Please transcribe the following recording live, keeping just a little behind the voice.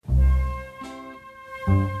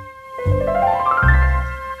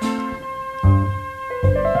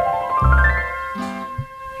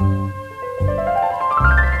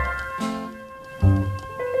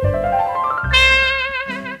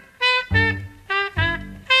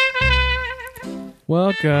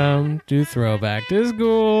Welcome to Throwback to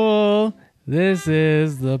School. This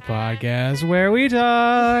is the podcast where we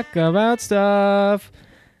talk about stuff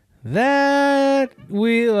that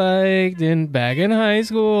we liked back in high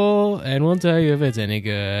school, and we'll tell you if it's any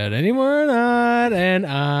good anymore or not. And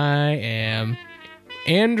I am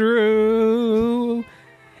Andrew,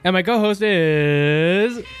 and my co-host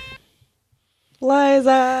is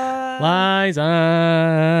Liza.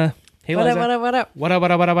 Hey, Liza. What up? What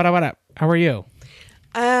up? How are you?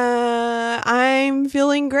 I'm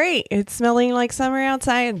feeling great. It's smelling like summer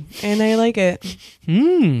outside, and I like it.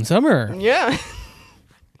 Summer. Yeah.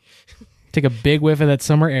 Take a big whiff of that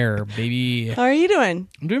summer air, baby. How are you doing?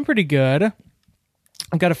 I'm doing pretty good.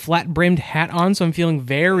 I've got a flat-brimmed hat on, so I'm feeling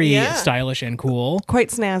very stylish and cool. Quite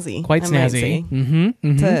snazzy. Quite snazzy.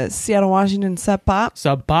 It's a Seattle, Washington Sub Pop.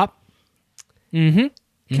 Sub Pop.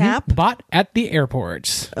 Cap. Bought at the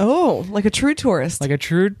airport. Oh, like a true tourist. Like a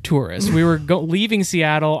true tourist. We were leaving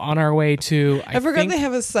Seattle on our way to... I forgot they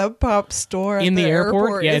have a Sub Pop store in the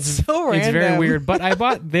airport. Yeah, it's so random. It's very weird. But I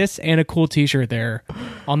bought this and a cool t-shirt there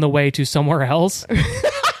on the way to somewhere else.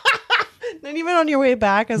 Not even on your way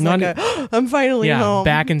back as I'm finally home.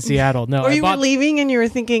 Back in Seattle. No, or you were leaving and you were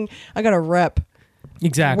thinking, I got to rep.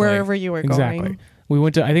 Exactly. Wherever you were going. We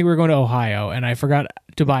went to, I think we were going to Ohio, and I forgot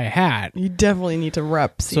to buy a hat. You definitely need to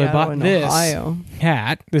rep Seattle. So I bought this Ohio.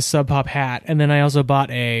 hat, this Sub Pop hat, and then I also bought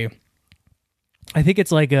I think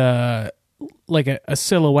it's like a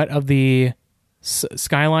silhouette of the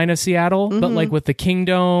skyline of Seattle, but like with the King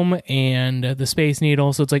Dome and the Space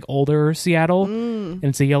Needle, so it's like older Seattle, and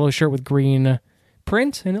it's a yellow shirt with green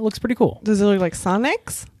print, and it looks pretty cool. Does it look like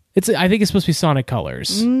Sonic's? I think it's supposed to be Sonic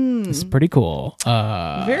colors. It's pretty cool.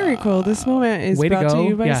 Very cool. This moment is brought to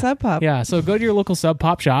you by Sub Pop. Yeah, so go to your local Sub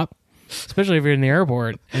Pop shop, especially if you're in the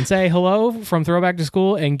airport, and say hello from Throwback to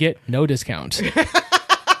School and get no discount. And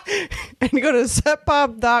go to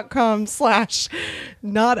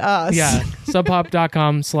subpop.com/not us. Yeah,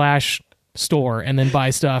 subpop.com/store, and then buy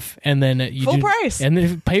stuff, and then you full price. And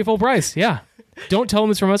then pay full price. Yeah. Don't tell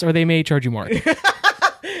them it's from us, or they may charge you more.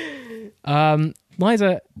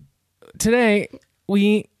 Liza, today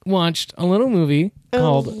we watched a little movie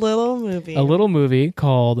called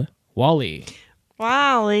WALL-E.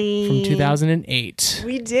 WALL-E From 2008.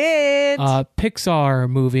 We did. Pixar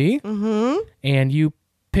movie. And you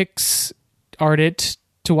Pix-art it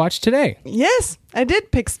to watch today. Yes, I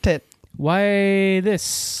did Pixed it. Why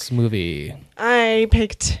this movie? I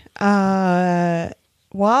picked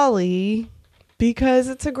WALL-E because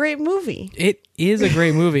it's a great movie. It is a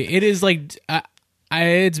great movie. It is like...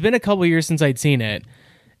 it's been a couple years since I'd seen it,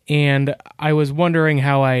 and I was wondering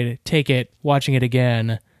how I'd take it watching it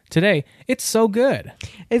again today. It's so good.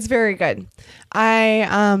 It's very good. I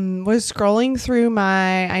was scrolling through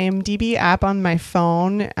my IMDb app on my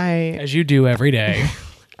phone. As you do every day.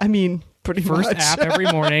 I mean, pretty much. First app every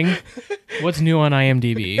morning. What's new on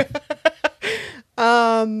IMDb?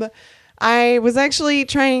 I was actually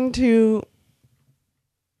trying to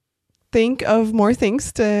think of more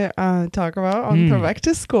things to talk about on Throwback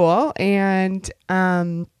to School, and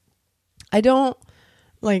I don't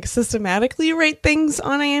systematically rate things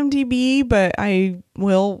on IMDb, but I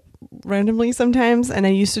will randomly sometimes, and I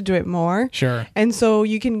used to do it more. Sure. And so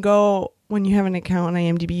you can go, when you have an account on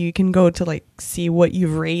IMDb, you can go to see what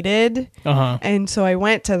you've rated. And so I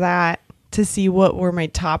went to that to see what were my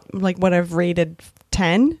top, what I've rated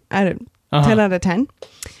 10 out of 10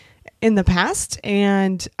 in the past,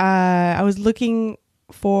 and I was looking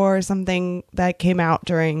for something that came out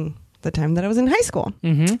during the time that I was in high school.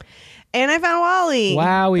 And I found WALL-E.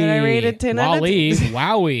 Wowie. That I rated 10 out of 10.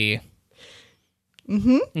 Wowie.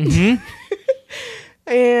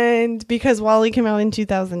 And because WALL-E came out in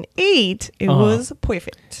 2008, it was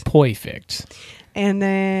perfect. Perfect. And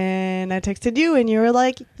then I texted you, and you were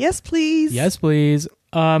like, yes, please. Yes, please.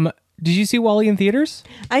 Did you see WALL-E in theaters?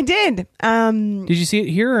 I did. Did you see it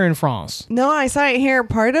here or in France? No, I saw it here.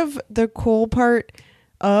 Part of the cool part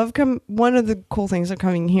of one of the cool things of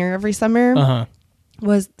coming here every summer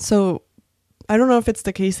was, so I don't know if it's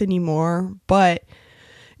the case anymore, but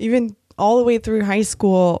even all the way through high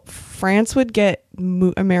school, France would get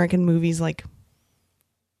American movies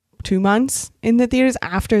 2 months in the theaters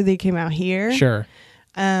after they came out here. Sure.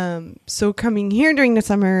 So coming here during the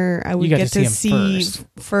summer, I would get to see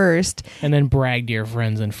first, and then brag to your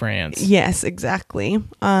friends in France. Yes, exactly.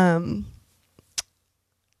 No,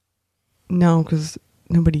 because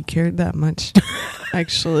nobody cared that much.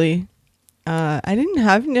 Actually, I didn't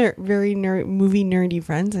have very movie nerdy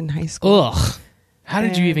friends in high school. Ugh. How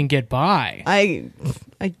did you even get by? I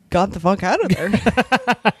got the fuck out of there.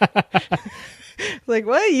 Like,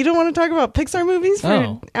 what? You don't want to talk about Pixar movies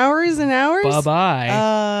for hours and hours?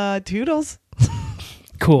 Bye-bye. Toodles.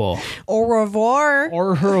 Cool. Au revoir.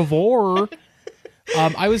 Au revoir.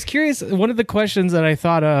 I was curious, one of the questions that I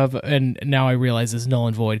thought of, and now I realize is null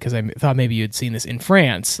and void because I thought maybe you'd seen this in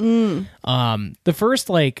France. The first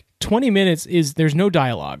 20 minutes there's no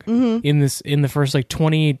dialogue in the first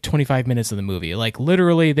 20, 25 minutes of the movie. Like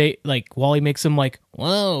literally they Wally makes some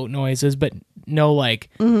whoa noises, but no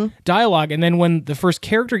dialogue. And then when the first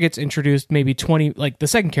character gets introduced, maybe the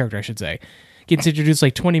second character I should say, gets introduced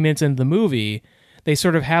 20 minutes into the movie, they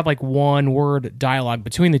sort of have one word dialogue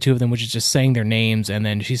between the two of them, which is just saying their names, and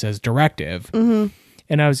then she says directive. And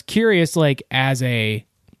I was curious, as a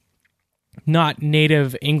not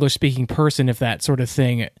native English speaking person, if that sort of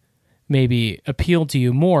thing maybe appealed to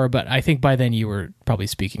you more, but I think by then you were probably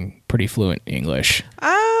speaking pretty fluent English.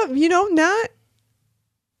 Not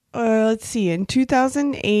let's see, in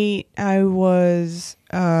 2008 I was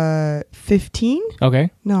 15.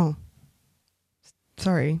 Okay. No.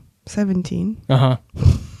 Sorry. 17.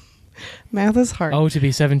 Math is hard. Oh, to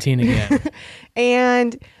be 17 again.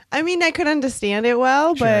 And I mean, I could understand it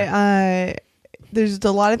well, sure. But there's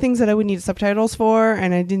a lot of things that I would need subtitles for,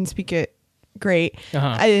 and I didn't speak it great.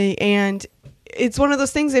 And it's one of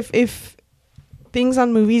those things, if things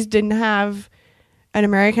on movies didn't have an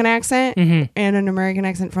American accent and an American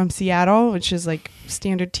accent from Seattle, which is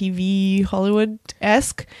standard TV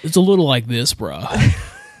Hollywood-esque. It's a little like this, bro.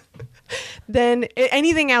 Then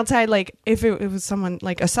anything outside, if it was someone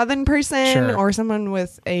a Southern person sure. or someone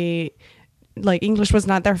with a English was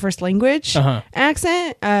not their first language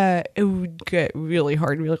accent, it would get really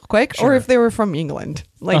hard really quick. Sure. Or if they were from England,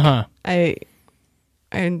 yeah.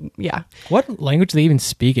 What language do they even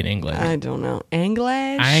speak in England? I don't know.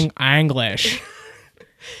 English. English.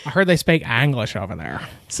 I heard they speak English over there.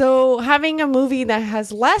 So having a movie that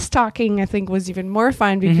has less talking, I think, was even more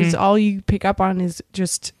fun because all you pick up on is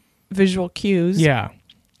just visual cues. Yeah.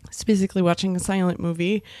 It's basically watching a silent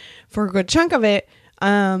movie for a good chunk of it.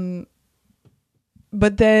 But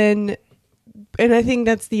then, and I think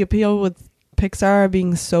that's the appeal with Pixar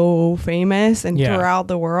being so famous and throughout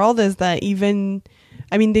the world, is that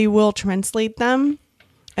they will translate them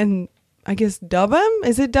and I guess dub them.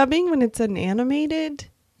 Is it dubbing when it's an animated?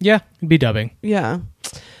 Yeah, it'd be dubbing. Yeah.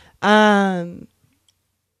 But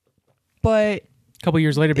a couple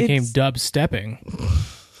years later, it became dub stepping.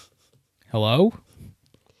 Hello?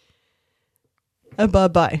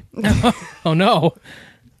 Bye-bye. Oh, no.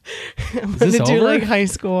 I'm going to do high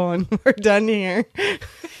school and we're done here.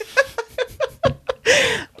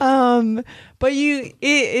 But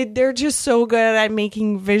they're just so good at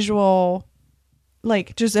making visual,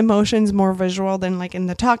 just emotions more visual than in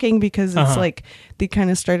the talking, because it's they kind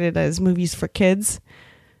of started as movies for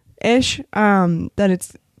kids-ish, that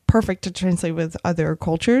it's perfect to translate with other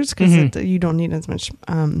cultures because you don't need as much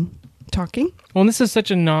talking. Well, and this is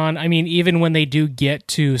such a even when they do get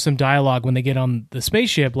to some dialogue when they get on the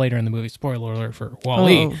spaceship later in the movie, spoiler alert for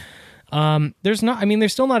Wall-E, there's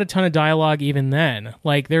still not a ton of dialogue even then.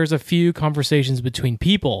 There's a few conversations between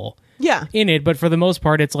people in it, but for the most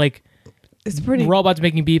part it's pretty robots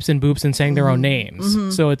making beeps and boops and saying their own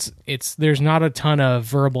names. So it's there's not a ton of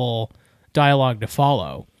verbal dialogue to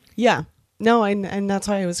follow. Yeah. No, and that's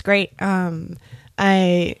why it was great.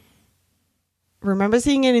 I remember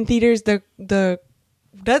seeing it in theaters. I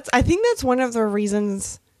think that's one of the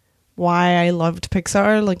reasons why I loved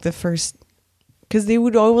Pixar, the first, because they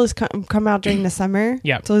would always come out during the summer.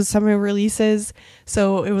 Yeah. So the summer releases.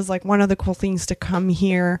 So it was one of the cool things to come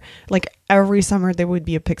here. Every summer there would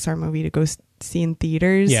be a Pixar movie to go see in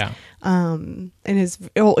theaters. Yeah. And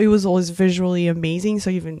it was always visually amazing. So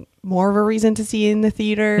even more of a reason to see it in the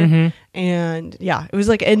theater. And yeah, it was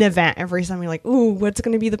an event every summer. Ooh, what's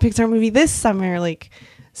going to be the Pixar movie this summer?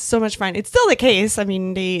 So much fun. It's still the case.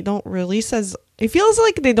 They don't release it feels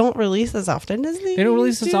like they don't release as often as they don't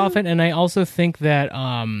release as often. And I also think that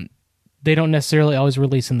they don't necessarily always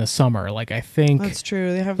release in the summer. I think that's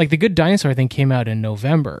true. They have The Good Dinosaur, I think, came out in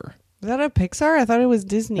November. Is that a Pixar? I thought it was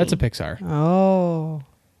Disney. That's a Pixar. Oh.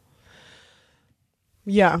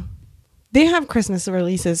 Yeah. They have Christmas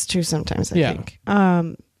releases too sometimes, I think.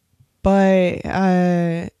 But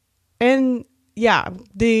and yeah,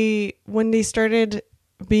 when they started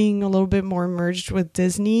being a little bit more merged with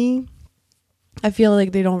Disney, I feel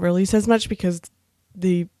like they don't release as much because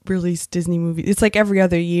they release Disney movies. It's every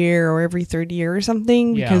other year or every third year or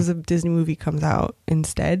something because a Disney movie comes out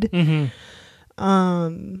instead.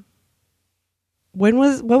 What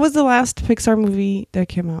was the last Pixar movie that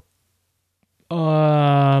came out?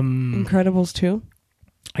 Incredibles 2?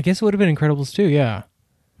 I guess it would have been Incredibles 2, yeah.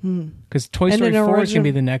 Because Toy Story 4 is going to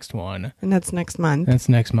be the next one. And that's next month. That's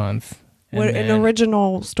next month. What an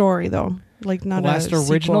original story, though. Like, not the last a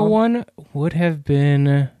original sequel. one would have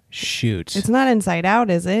been... Shoot. It's not Inside Out,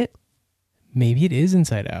 is it? Maybe it is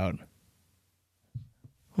Inside Out.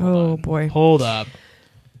 Hold on. Boy. Hold up.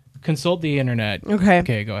 Consult the internet.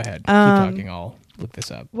 Okay, go ahead. Keep talking. I'll look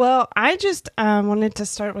this up. Well, I just wanted to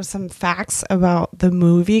start with some facts about the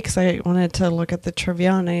movie because I wanted to look at the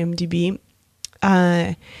trivia on IMDb.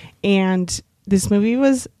 And this movie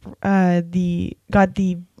was got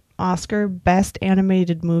the Oscar Best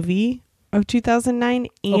Animated Movie of 2009.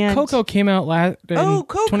 And Coco came out in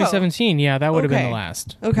Coco. 2017. Yeah, that would have been the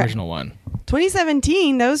last original one.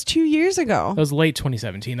 2017, that was 2 years ago. That was late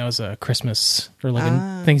 2017. That was a Christmas or like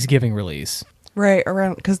a Thanksgiving release. Right,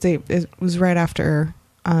 around, because it was right after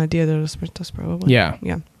Dia de los Muertos, probably. Yeah.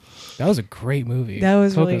 Yeah. That was a great movie. That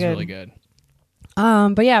was Coco's really good.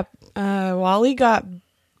 But yeah, WALL-E got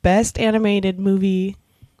Best Animated Movie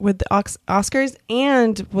with the Oscars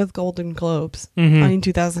and with Golden Globes in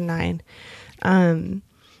 2009. And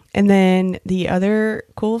then the other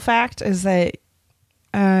cool fact is that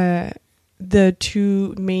the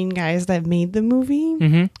two main guys that made the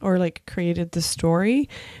movie or like created the story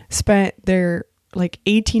spent their like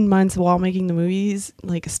 18 months while making the movies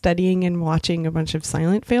like studying and watching a bunch of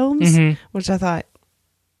silent films, which I thought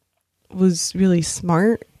was really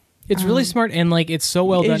smart. It's really smart, and like it's so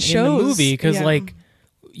well done in the movie because like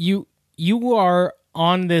you are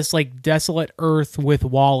on this like desolate earth with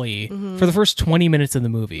WALL-E for the first 20 minutes of the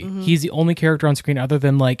movie. He's the only character on screen other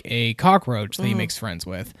than like a cockroach that he makes friends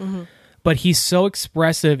with. But he's so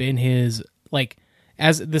expressive in his, like,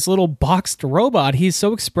 as this little boxed robot, he's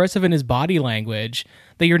so expressive in his body language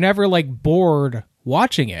that you're never, like, bored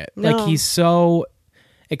watching it. No. Like, he's so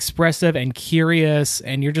expressive and curious,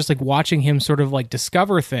 and you're just, like, watching him sort of, like,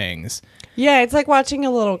 discover things. Yeah, it's like watching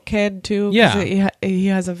a little kid, too. Yeah. He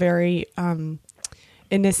has a very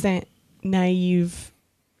innocent, naive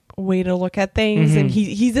way to look at things, and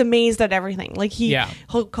he's amazed at everything. Like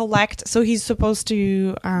he'll collect, so he's supposed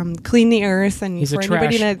to clean the earth, and he's for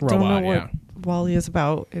anybody that don't know what WALL-E is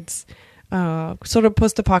about, it's sort of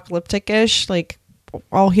post-apocalyptic-ish. Like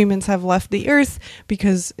all humans have left the earth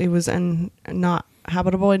because it was not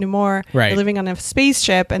habitable anymore. They're living on a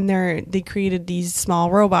spaceship, and they created these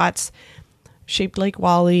small robots shaped like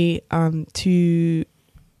WALL-E to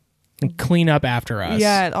and clean up after us.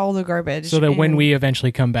 Yeah, all the garbage. So that when we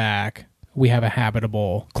eventually come back, we have a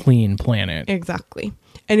habitable, clean planet. Exactly.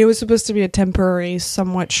 And it was supposed to be a temporary,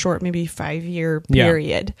 somewhat short, maybe 5-year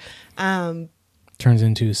period. Turns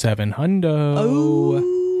into 700.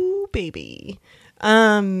 Oh, baby.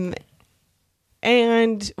 And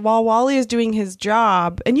while WALL-E is doing his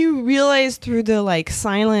job, and you realize through the like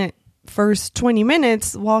silent first 20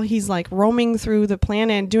 minutes while he's like roaming through the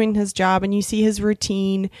planet doing his job, and you see his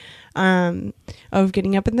routine of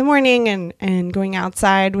getting up in the morning and going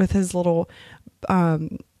outside with his little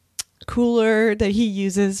cooler that he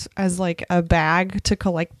uses as like a bag to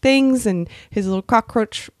collect things, and his little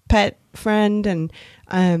cockroach pet friend, and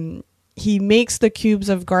he makes the cubes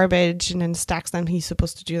of garbage and then stacks them. He's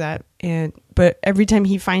supposed to do that, but every time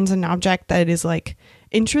he finds an object that is like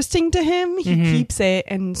interesting to him, he keeps it.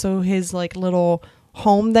 And so his like little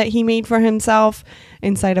home that he made for himself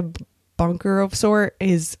inside a bunker of sort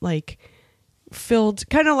is like filled,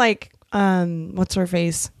 kind of like what's her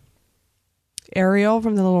face, Ariel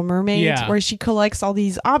from The Little Mermaid, where she collects all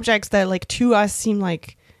these objects that like to us seem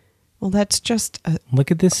like, well, that's just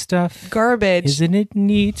look at this stuff, garbage, isn't it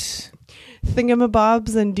neat?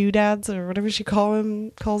 Thingamabobs and doodads, or whatever she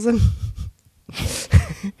calls them.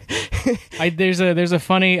 There's a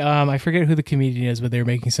funny I forget who the comedian is, but they were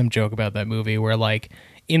making some joke about that movie where like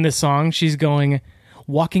in the song she's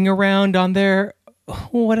walking around on their,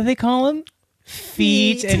 what do they call them,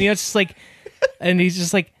 feet, and it's just like, and he's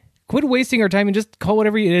just like, quit wasting our time and just call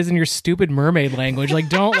whatever it is in your stupid mermaid language. Like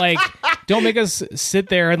don't make us sit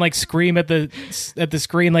there and like scream at the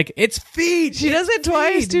screen like it's feet. She does it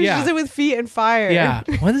twice too. Yeah. She does it with feet and fire. Yeah.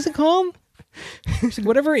 What is it called? Like,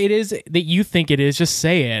 whatever it is that you think it is, just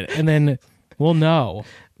say it, and then we'll know.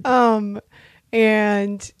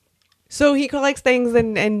 And so he collects things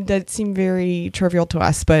and that seem very trivial to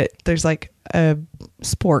us, but there's like a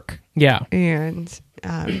spork. Yeah. And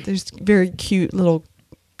there's very cute little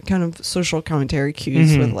kind of social commentary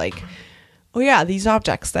cues with like, oh yeah, these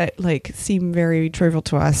objects that like seem very trivial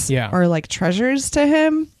to us are like treasures to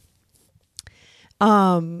him.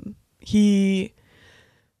 He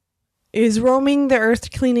is roaming the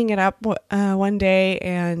earth, cleaning it up one day,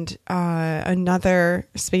 and another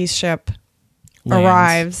spaceship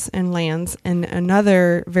arrives and lands, and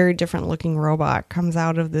another very different looking robot comes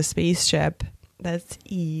out of the spaceship. That's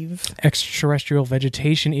Eve. Extraterrestrial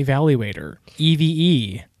Vegetation Evaluator,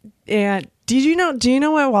 EVE. And do you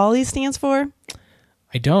know what WALL-E stands for?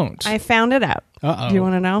 I don't. I found it out. Uh-oh. Do you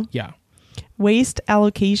want to know? Yeah. Waste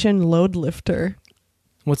Allocation Load Lifter.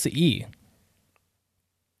 What's the E?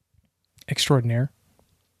 Extraordinaire.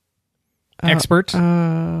 Expert.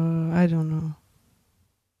 I don't know.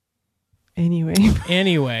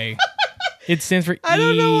 Anyway, it stands for I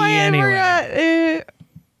don't know why anyway. I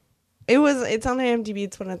forgot. It's on IMDb.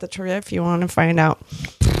 It's one of the trivia if you want to find out.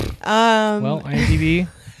 Well, IMDb.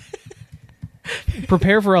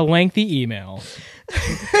 Prepare for a lengthy email.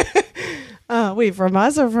 Wait, from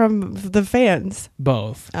us or from the fans?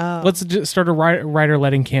 Both. Let's just start a writer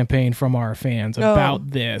letting campaign from our fans about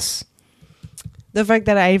this. The fact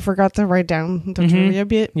that I forgot to write down the trivia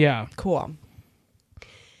bit. Yeah. Cool.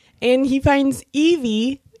 And he finds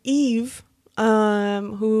Eve,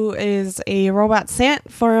 who is a robot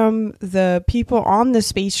sent from the people on the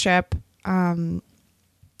spaceship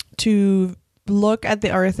to look at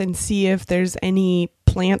the Earth and see if there's any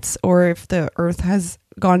plants or if the Earth has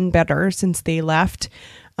gone better since they left.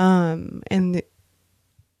 And the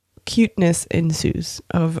cuteness ensues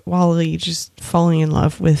of WALL-E just falling in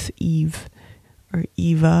love with Eve, or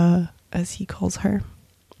Eva, as he calls her.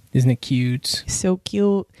 Isn't it cute? So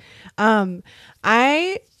cute.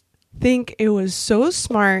 I think it was so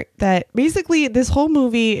smart that basically this whole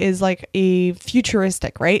movie is like a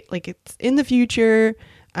futuristic, right? Like it's in the future.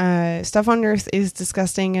 Stuff on Earth is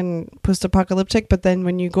disgusting and post-apocalyptic, but then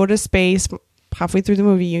when you go to space, halfway through the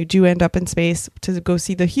movie, you do end up in space to go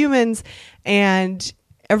see the humans, and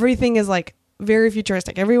everything is like very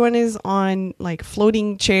futuristic. Everyone is on like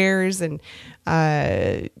floating chairs and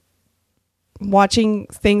watching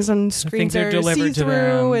things on screens that are delivered to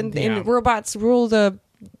them, and robots rule the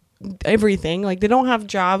everything. Like they don't have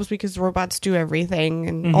jobs because robots do everything,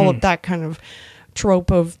 and all of that kind of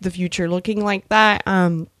trope of the future looking like that.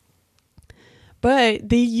 But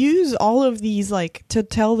they use all of these, like, to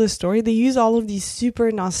tell the story, they use all of these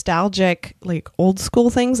super nostalgic, like, old school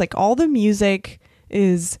things. Like, all the music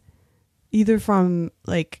is either from,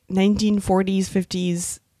 like, 1940s,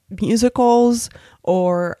 50s musicals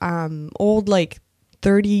or old, like,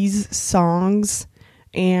 30s songs.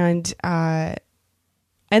 And that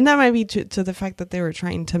might be to the fact that they were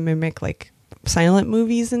trying to mimic, like, silent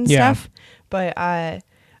movies and stuff. But I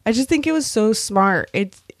just think it was so smart.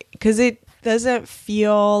 Because it doesn't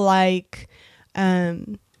feel like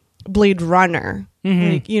Blade Runner.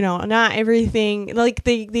 Like, you know, not everything, like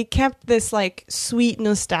they kept this like sweet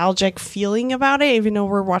nostalgic feeling about it, even though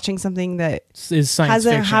we're watching something that is science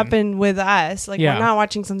hasn't fiction. happened with us. Like we're not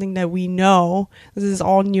watching something that we know. This is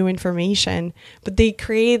all new information, but they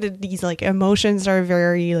created these like emotions that are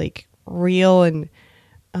very like real and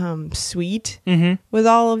sweet with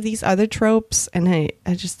all of these other tropes, and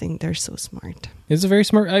I just think they're so smart. It's a very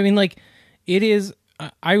smart, I mean, like, it is,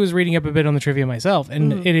 I was reading up a bit on the trivia myself,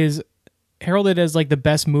 and it is heralded as, like, the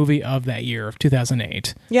best movie of that year, of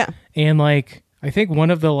 2008. Yeah. And, like, I think one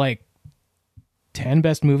of the, like, 10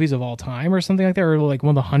 best movies of all time, or something like that, or, like, one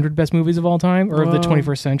of the 100 best movies of all time, or of the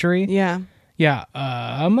 21st century. Yeah. Yeah.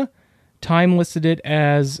 Time listed it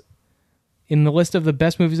as in the list of the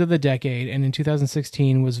best movies of the decade, and in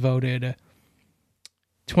 2016 was voted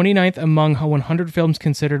 29th among 100 films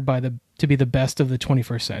considered to be the best of the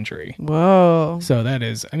 21st century. Whoa. So that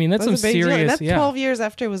is, I mean, that's some a big serious... deal. That's 12 years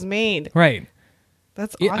after it was made. Right.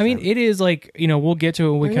 That's awesome. I mean, it is like, you know, we'll get to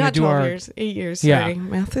it when we kind of do 12 our... years, 8 years, sorry.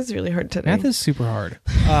 Math is really hard today. Math is super hard.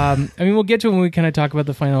 I mean, we'll get to it when we kind of talk about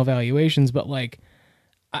the final evaluations, but like,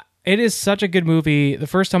 it is such a good movie. The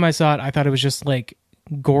first time I saw it, I thought it was just like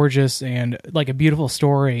gorgeous and like a beautiful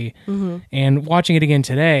story. And watching it again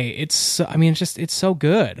today, it's so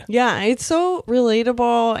good. Yeah, it's so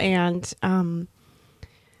relatable, and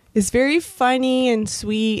it's very funny and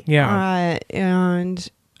sweet. Yeah.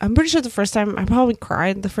 And I'm pretty sure the first time I probably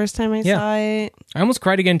cried the first time I saw it. I almost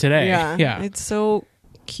cried again today. Yeah. It's so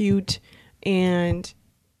cute, and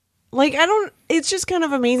like it's just kind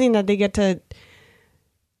of amazing that they get to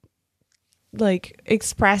like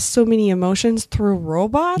express so many emotions through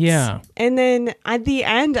robots. Yeah. And then at the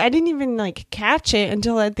end, I didn't even like catch it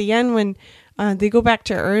until at the end when they go back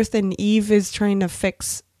to Earth and Eve is trying to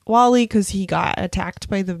fix WALL-E because he got attacked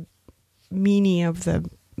by the meanie of the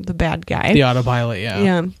bad guy. The autopilot,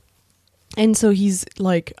 Yeah. And so he's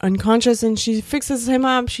like unconscious, and she fixes him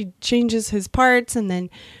up. She changes his parts and then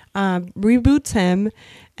reboots him.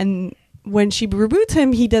 And when she reboots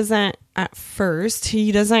him, he doesn't at first.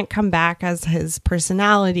 He doesn't come back as his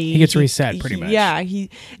personality. He gets reset pretty much. Yeah.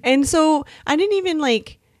 And so I didn't even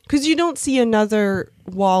like, because you don't see another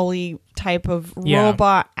Wall-E type of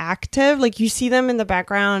robot active. Like you see them in the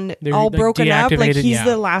background, They're, all like, broken up. Like he's yeah.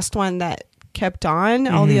 the last one that kept on.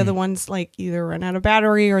 All the other ones like either ran out of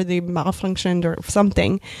battery or they malfunctioned or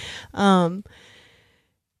something. And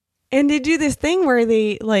they do this thing where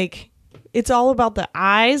they like, it's all about the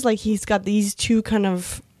eyes. Like he's got these two kind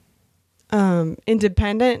of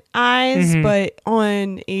independent eyes, but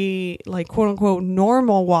on a like quote unquote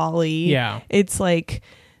normal Wall-E, it's like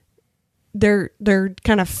they're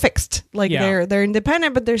kind of fixed. Like they're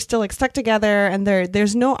independent, but they're still like stuck together, and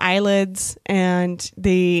there's no eyelids, and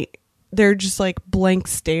they're just like blank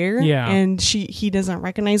stare. Yeah. And he doesn't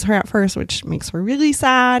recognize her at first, which makes her really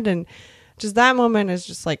sad. And just that moment is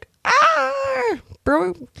just like,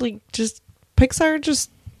 bro, like just Pixar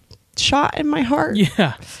just shot in my heart.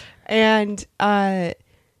 Yeah. And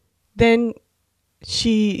then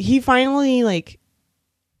he finally like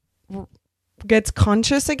gets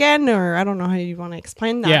conscious again, or I don't know how you want to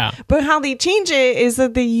explain that. Yeah. But how they change it is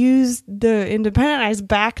that they use the independent eyes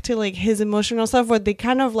back to like his emotional stuff, where they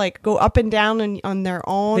kind of like go up and down on their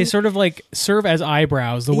own. They sort of like serve as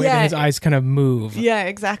eyebrows, the way that his eyes kind of move. Yeah,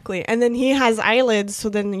 exactly. And then he has eyelids, so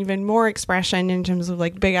then even more expression in terms of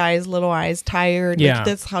like big eyes, little eyes, tired. Yeah. Like,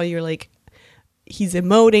 that's how you're like, he's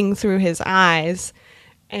emoting through his eyes.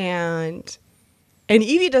 And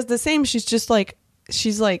Evie does the same. She's like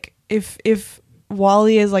if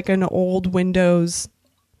Wall-E is like an old Windows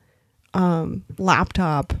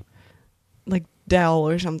laptop, like Dell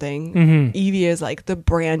or something, Evie is like the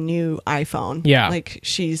brand new iPhone. Yeah. Like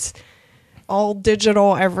she's all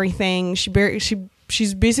digital, everything.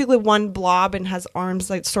 She's basically one blob and has arms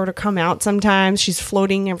that sort of come out sometimes. She's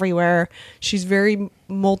floating everywhere. She's very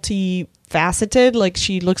multifaceted. Like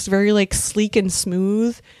she looks very like sleek and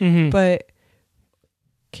smooth, but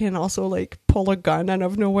can also like pull a gun out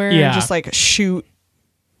of nowhere and just like shoot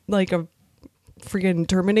like a freaking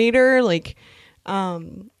Terminator. Like,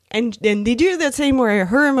 and they do that same where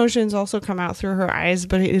her emotions also come out through her eyes,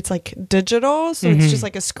 but it's like digital. So it's just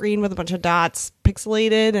like a screen with a bunch of dots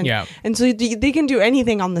pixelated. And so they can do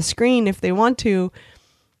anything on the screen if they want to.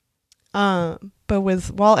 But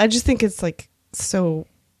I just think it's like so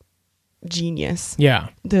genius. Yeah.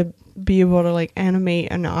 To be able to like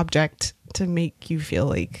animate an object to make you feel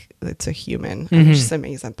like it's a human. I'm just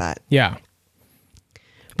amazed at that. Yeah.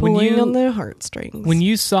 Pulling on the heartstrings. When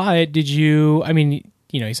you saw it, did you, I mean,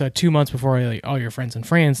 you saw it 2 months before like, all your friends in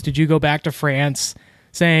France. Did you go back to France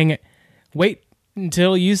saying, wait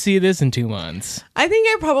until you see this in 2 months? I think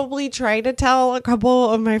I probably tried to tell a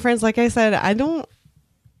couple of my friends. Like I said, I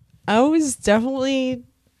was definitely,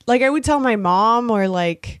 like I would tell my mom, or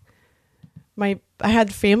like I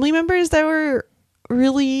had family members that were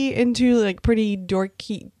really into like pretty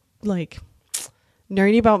dorky, like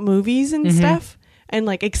nerdy about movies and stuff, and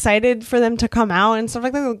like excited for them to come out and stuff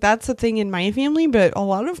like that. Like, that's a thing in my family, but a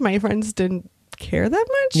lot of my friends didn't care that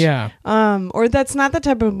much. Yeah. Or that's not the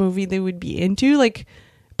type of movie they would be into. Like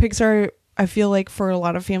Pixar, I feel like for a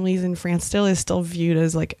lot of families in France still is still viewed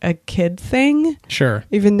as like a kid thing. Sure.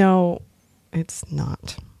 Even though it's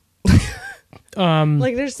not.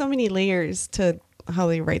 Like there's so many layers to how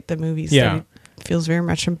they write the movies. Yeah. So it feels very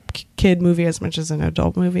much a kid movie as much as an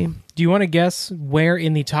adult movie. Do you want to guess where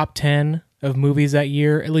in the top 10 of movies that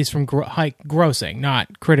year, at least from grossing,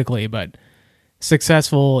 not critically, but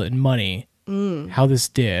successful in money, how this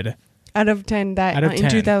did? Out of 10 in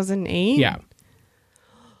 2008? Yeah.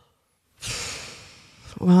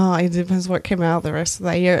 Well, it depends what came out the rest of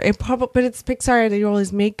that year. But it's Pixar. They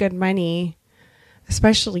always make good money,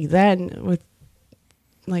 especially then with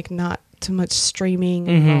like not too much streaming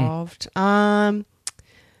involved. I'm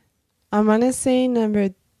gonna say number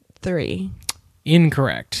 3.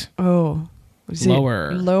 Incorrect. Oh,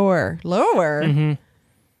 Lower. Lower.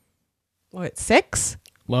 What, 6?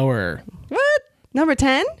 Lower. What? Number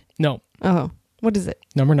 10? No. Oh, what is it?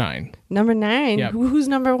 Number 9. Number 9. Yep. Who's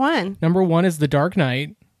number 1? Number 1 is The Dark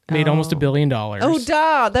Knight. Made almost $1 billion. Oh,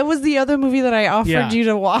 duh. That was the other movie that I offered you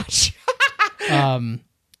to watch. The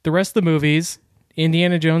rest of the movies,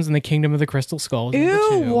 Indiana Jones and the Kingdom of the Crystal Skull.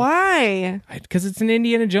 Ew, why? Because it's an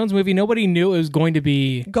Indiana Jones movie. Nobody knew it was going to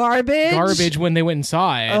be garbage when they went and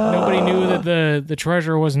saw it. Nobody knew that the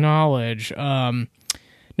treasure was knowledge.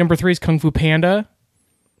 Number 3 is Kung Fu Panda.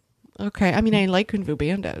 Okay, I mean, I like Kung Fu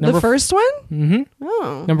Panda. The first one? Mm-hmm.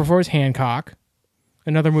 Oh. Number 4 is Hancock.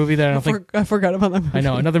 Another movie that I forgot about that movie. I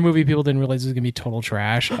know. Another movie people didn't realize was going to be total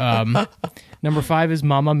trash. Number 5 is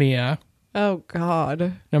Mamma Mia. Oh,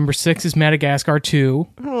 God. Number 6 is Madagascar 2.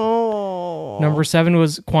 Oh. Number 7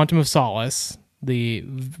 was Quantum of Solace, the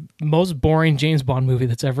most boring James Bond movie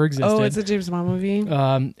that's ever existed. Oh, it's a James Bond movie.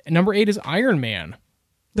 Number 8 is Iron Man.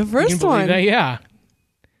 The first one. That? Yeah.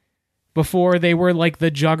 Before they were like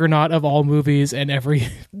the juggernaut of all movies and every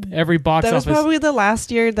box office. That was probably the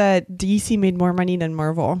last year that DC made more money than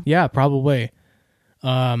Marvel. Yeah, probably.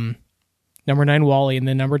 Number 9, WALL-E, and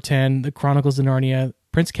then number 10, The Chronicles of Narnia,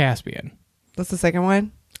 Prince Caspian. That's the second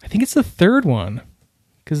one? I think it's the third one.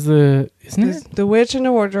 Because isn't it? The Witch and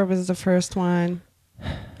the Wardrobe is the first one.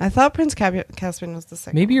 I thought Prince Caspian was the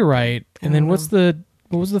second. Maybe you're right. And then what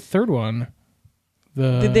was the third one?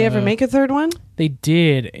 Did they ever make a third one? They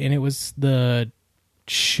did, and it was the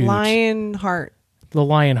Lionheart. The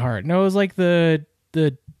Lionheart. No, it was like the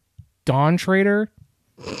Dawn Trader.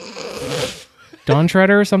 Dawn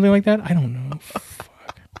Treader or something like that. I don't know.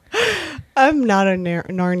 I'm not a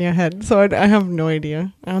Narnia head, so I have no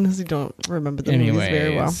idea. I honestly don't remember the movies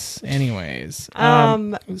very well. Anyways,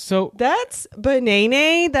 so that's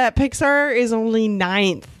Banana. That Pixar is only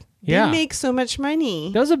 9th. Yeah, they make so much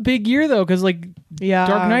money. That was a big year though, because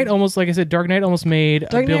Dark Knight almost, like I said, Dark Knight almost made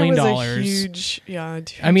 $1 billion. Was a huge,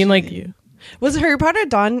 I mean, like, was Harry Potter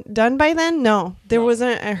done by then? No, there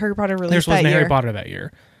wasn't a Harry Potter release. There wasn't a Harry Potter that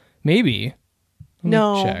year. Maybe.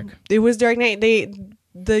 No, check. It was Dark Knight.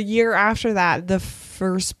 The year after that, the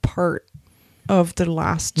first part of the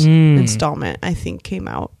last installment, I think, came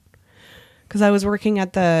out. Because I was working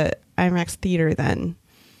at the IMAX theater then.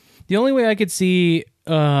 The only way I could see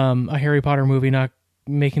a Harry Potter movie not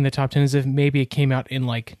making the top 10 is if maybe it came out in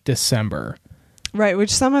like December. Right,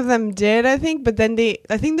 which some of them did, I think. But then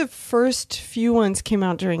I think the first few ones came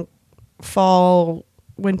out during fall,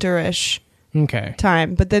 winterish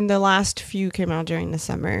time. But then the last few came out during the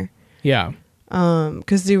summer. Yeah.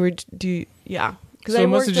 Because they were yeah. So there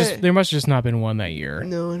must have just not been one that year.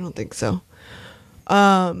 No, I don't think so.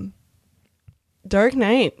 Dark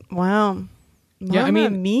Knight. Wow. Yeah, I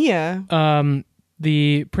mean, Mia.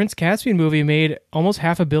 The Prince Caspian movie made almost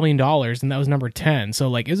 $500 million, and that was number 10. So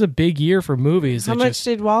like, it was a big year for movies. How much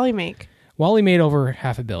did WALL-E make? WALL-E made over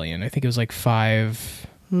 $500 million. I think it was like five.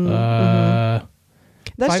 That's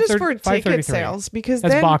just for ticket sales, because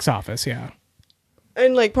that's box office. Yeah.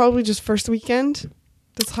 And like probably just first weekend.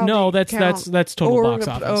 That's how. No, that's total box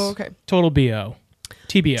office. Oh, okay. Total BO,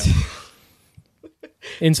 TBO.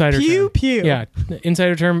 Insider pew term. Pew. Yeah,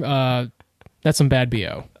 insider term. That's some bad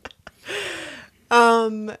BO.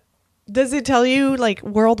 Does it tell you like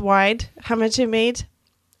worldwide how much it made?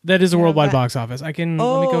 That is a worldwide box office. I can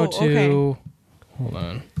let me go to. Okay. Hold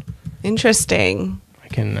on. Interesting. I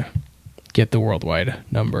can get the worldwide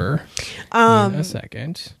number in a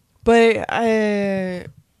second. But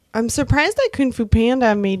I'm surprised that Kung Fu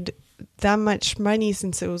Panda made that much money,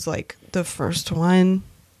 since it was like the first one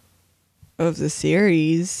of the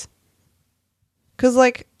series. Because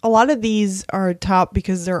like a lot of these are top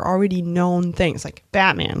because they're already known things. Like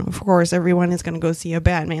Batman, of course, everyone is going to go see a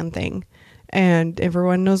Batman thing, and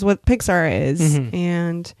everyone knows what Pixar is. Mm-hmm.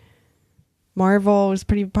 And Marvel was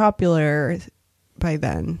pretty popular by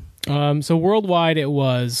then. So worldwide it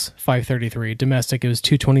was 533. Domestic it was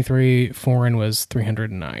 223. Foreign was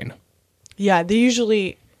 309. Yeah, they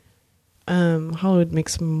usually Hollywood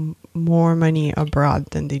makes more money abroad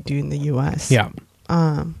than they do in the U.S. Yeah.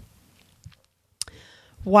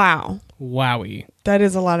 Wow. Wowie. That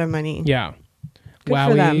is a lot of money. Yeah. Good Wowie.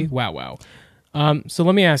 for them. Wow. So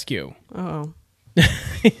let me ask you. Oh.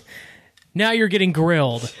 Now you're getting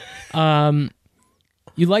grilled.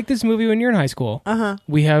 You liked this movie when you're in high school. Uh-huh.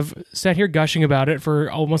 We have sat here gushing about it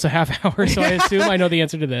for almost a half hour, so I assume I know the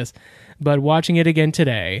answer to this. But watching it again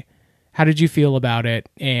today, how did you feel about it?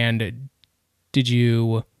 And do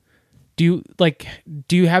you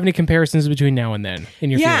have any comparisons between now and then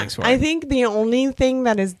in your feelings for it? I think the only thing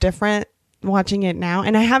that is different watching it now,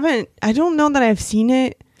 and I don't know that I've seen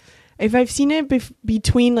it. If I've seen it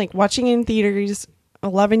between like watching it in theaters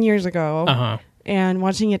 11 years ago and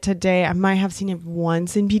watching it today, I might have seen it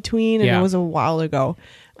once in between, and it was a while ago.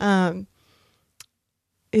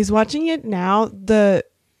 Is watching it now, the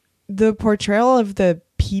portrayal of the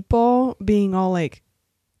people being all like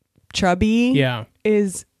chubby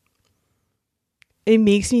it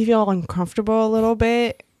makes me feel uncomfortable a little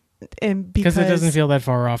bit, and because it doesn't feel that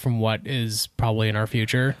far off from what is probably in our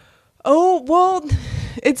future. Oh, well,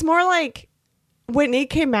 it's more like when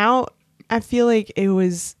it came out, I feel like it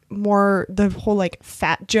was more the whole like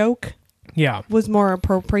fat joke was more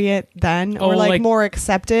appropriate then, or like more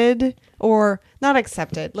accepted, or not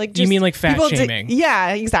accepted, like just, you mean like fat shaming?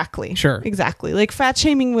 Yeah, exactly. Sure, exactly. Like fat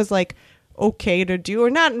shaming was like okay to do,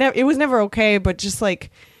 or not. It was never okay, but just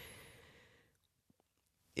like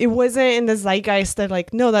it wasn't in the zeitgeist that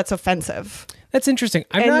like, no, that's offensive. That's interesting.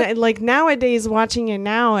 Like nowadays, watching it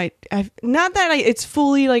now, it's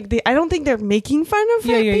fully like I don't think they're making fun of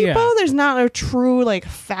fat people. Yeah. There's not a true like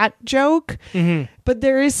fat joke, but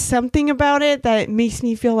there is something about it that makes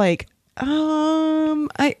me feel like,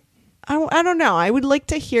 I don't know. I would like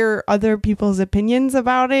to hear other people's opinions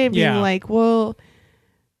about it. Being like, well,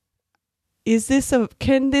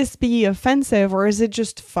 can this be offensive or is it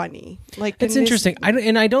just funny? Like, it's interesting.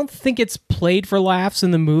 I don't think it's played for laughs in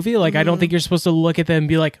the movie. Like, I don't think you're supposed to look at them and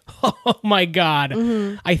be like, oh my God.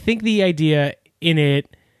 I think the idea in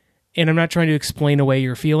it, and I'm not trying to explain away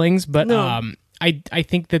your feelings, but I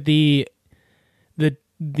think that the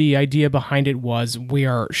idea behind it was, we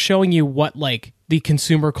are showing you what like the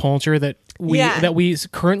consumer culture that we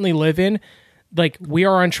currently live in. Like, we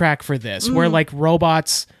are on track for this, where like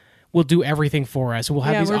robots will do everything for us. We'll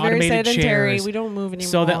have these automated chairs. We don't move anymore.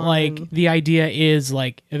 So that like the idea is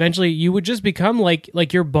like eventually you would just become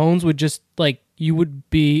like your bones would just like, you would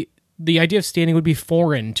be, the idea of standing would be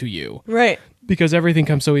foreign to you. Right. Because everything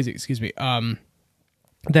comes so easy,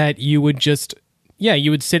 that you would just,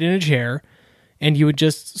 you would sit in a chair and you would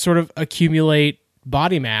just sort of accumulate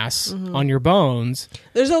body mass on your bones.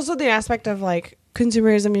 There's also the aspect of like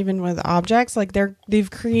consumerism, even with objects. Like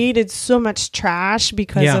they've created so much trash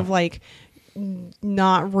because of like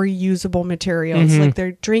not reusable materials. Like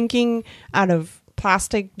they're drinking out of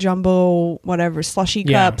plastic jumbo whatever slushy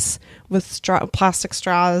cups with plastic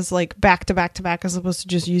straws, like back to back to back, as opposed to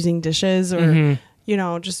just using dishes or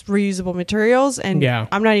just reusable materials. And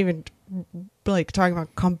I'm not even like talking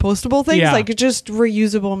about compostable things, like just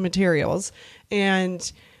reusable materials.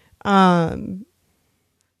 And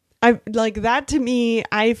I like that. To me,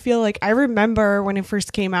 I feel like I remember when it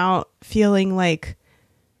first came out feeling like,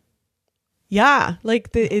 we got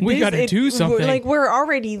to do something. Like, we're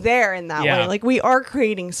already there in that way. Like, we are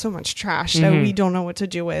creating so much trash that we don't know what to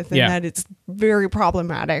do with, and that it's very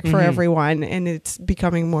problematic for everyone, and it's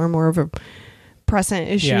becoming more and more of a pressing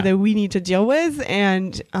issue that we need to deal with.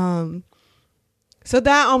 And so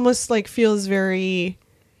that almost like feels very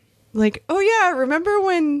like, oh yeah, remember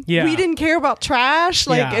when we didn't care about trash,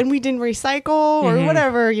 like, and we didn't recycle or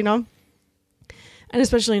whatever, and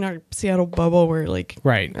especially in our Seattle bubble where like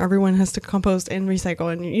everyone has to compost and recycle,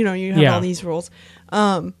 and you have all these rules.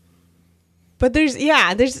 But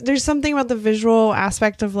there's something about the visual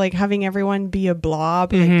aspect of like having everyone be a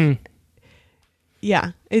blob. I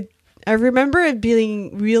remember it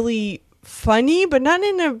being really funny, but not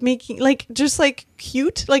in a making like just like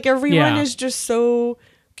cute. Like everyone is just so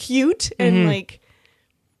cute and like,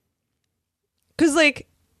 because like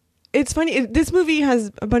it's funny, this movie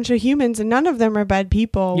has a bunch of humans and none of them are bad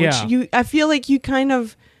people, which I feel like you kind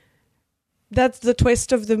of, that's the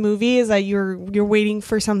twist of the movie, is that you're waiting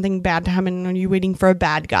for something bad to happen, or you're waiting for a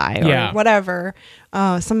bad guy or whatever,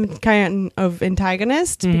 some kind of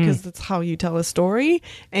antagonist, because that's how you tell a story.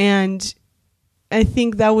 And I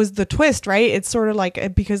think that was the twist, right? It's sort of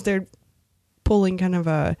like, because they're pulling kind of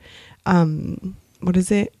a what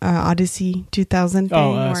is it? Odyssey 2000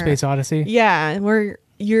 thing. Space Odyssey. Yeah, where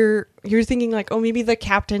you're thinking like, oh, maybe the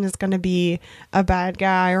captain is going to be a bad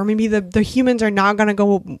guy, or maybe the humans are not going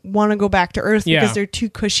to want to go back to Earth because they're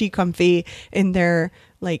too cushy, comfy in their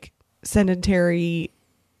like sedentary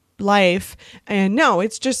life. And no,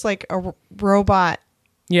 it's just like a robot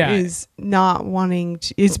is not wanting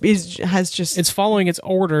to, it's following its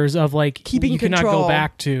orders of like, keeping control. You cannot go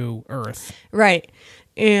back to Earth. Right.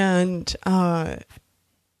 And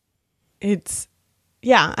it's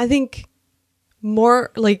I think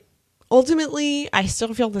more like, ultimately I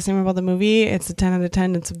still feel the same about the movie. It's a 10 out of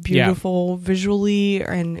 10. It's beautiful visually,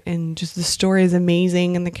 and just the story is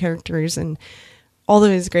amazing, and the characters and all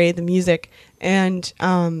of it is great, the music, and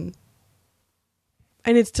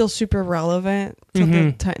it's still super relevant to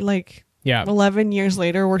the time. Like 11 years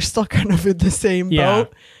later, we're still kind of in the same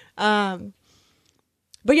boat.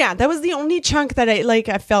 But yeah, that was the only chunk that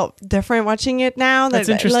I felt different watching it now. That's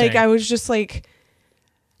interesting. Like, I was just like,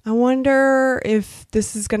 I wonder if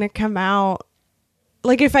this is going to come out.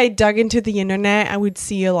 Like, if I dug into the internet, I would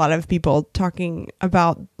see a lot of people talking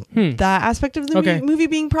about that aspect of the movie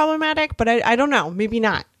being problematic. But I don't know. Maybe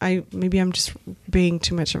not. Maybe I'm just being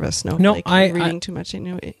too much of a snowflake. No, reading too much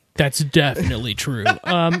into it. That's definitely true.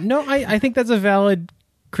 No, I think that's a valid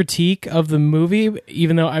critique of the movie,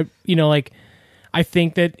 even though I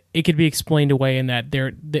think that it could be explained away in that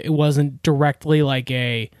it wasn't directly like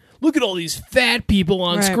a, look at all these fat people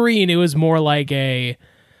on screen. It was more like a,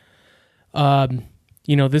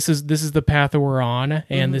 this is the path that we're on,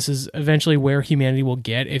 and this is eventually where humanity will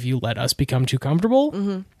get if you let us become too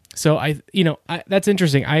comfortable. So that's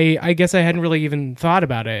interesting. I guess I hadn't really even thought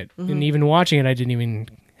about it, and even watching it, I didn't even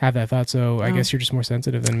have that thought. So I guess you're just more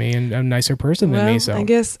sensitive than me and a nicer person than me. So I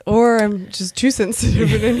guess, or I'm just too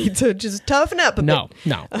sensitive and I need to just toughen up a bit.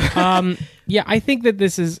 No. Yeah, I think that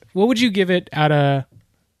this is. What would you give it out of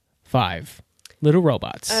 5 little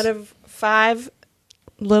robots? Out of 5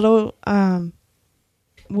 little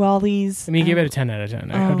Wally's. I mean, you gave it a 10 out of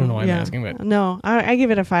 10. I don't know why I'm asking, but no, I give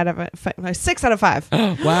it a 6 out of 5.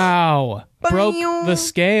 Wow, broke the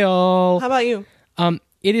scale. How about you?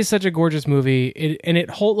 It is such a gorgeous movie. It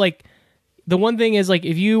hold like the one thing is like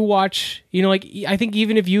if you watch, I think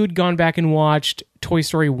even if you had gone back and watched Toy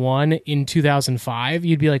Story 1 in 2005,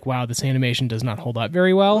 you'd be like, wow, this animation does not hold up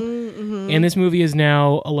very well. Mm-hmm. And this movie is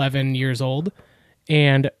now 11 years old.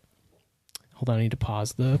 And hold on, I need to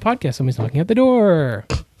pause the podcast. Somebody's knocking at the door.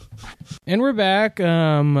 And we're back.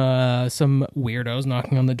 Some weirdos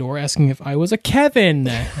knocking on the door asking if I was a Kevin.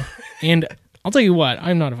 And I'll tell you what,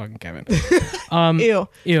 I'm not a fucking Kevin. Ew.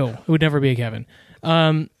 It would never be a Kevin.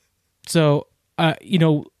 So,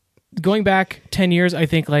 going back 10 years, I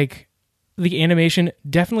think like the animation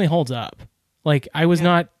definitely holds up. Like I was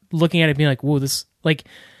not looking at it being like, whoa, this like,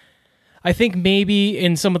 I think maybe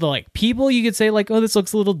in some of the like people you could say like, oh, this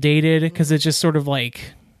looks a little dated because it's just sort of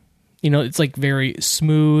like, it's like very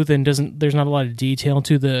smooth and there's not a lot of detail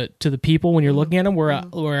to the people when you're looking at them.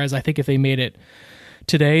 Whereas I think if they made it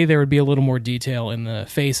today, there would be a little more detail in the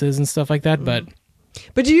faces and stuff like that. But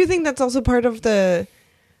do you think that's also part of that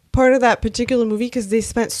particular movie because they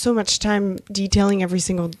spent so much time detailing every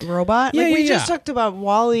single robot? Yeah, we just talked about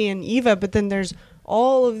Wally and Eva, but then there's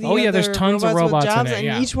all of the other there's tons of robots with jobs, in it,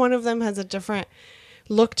 and each one of them has a different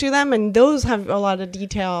look to them, and those have a lot of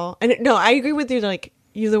detail. And no, I agree with you. Like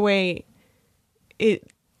the way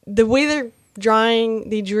they're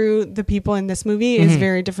they drew the people in this movie is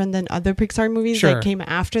very different than other Pixar movies that came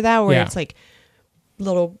after that, where it's like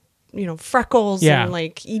little freckles and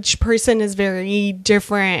like each person is very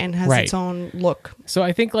different and has its own look. So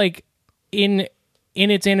I think like in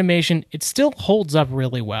its animation, it still holds up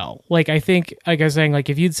really well. Like I think, like I was saying, like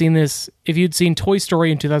if you'd seen Toy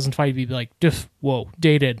Story in 2005, you'd be like, whoa,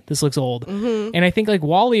 dated. This looks old. Mm-hmm. And I think like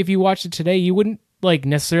Wall-E, if you watched it today, you wouldn't like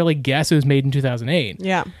necessarily guess it was made in 2008.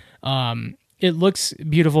 Yeah. It looks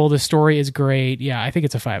beautiful. The story is great. Yeah, I think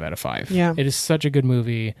it's a 5 out of 5. Yeah. It is such a good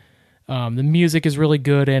movie. The music is really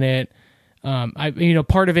good in it.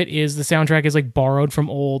 Part of it is the soundtrack is like borrowed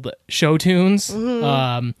from old show tunes.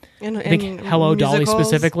 Mm-hmm. I think Hello Dolly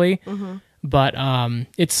specifically. Mm-hmm. But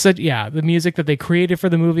it's such the music that they created for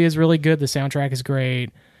the movie is really good. The soundtrack is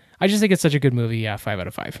great. I just think it's such a good movie. Yeah, 5 out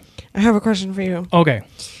of 5. I have a question for you. Okay.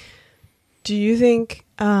 Do you think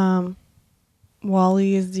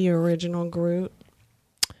Wall-E is the original Groot?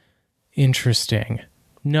 Interesting.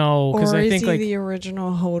 No, because I think is he the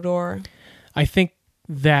original Hodor? I think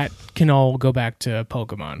that can all go back to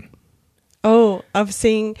Pokemon. Oh, of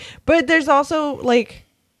seeing, but there's also like,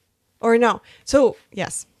 or no. So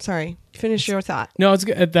yes, sorry. Finish your thought. No,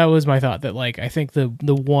 that was my thought. That like I think the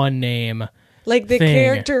one name, like the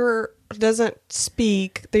character doesn't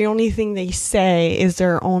speak. The only thing they say is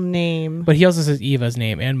their own name. But he also says Eva's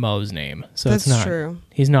name and Mo's name, so that's it's not true.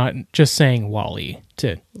 He's not just saying Wall-E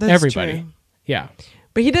to everybody. True. Yeah.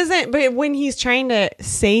 But he doesn't. But when he's trying to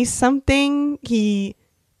say something, he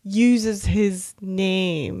uses his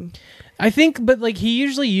name. I think, but like he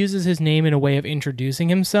usually uses his name in a way of introducing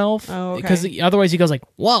himself. Oh, okay. Because otherwise he goes like,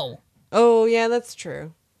 "Whoa." Oh yeah, that's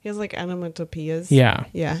true. He has like onomatopoeias. Yeah.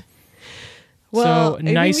 Yeah. Well, so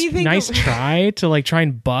nice try to like try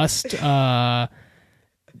and bust Game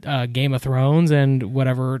of Thrones and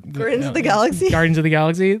whatever Guardians of the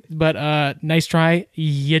Galaxy. But nice try.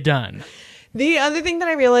 You done. The other thing that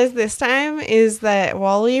I realized this time is that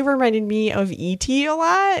Wall-E reminded me of E.T. a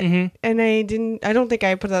lot, and I don't think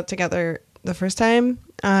I put that together the first time.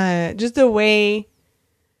 Just the way,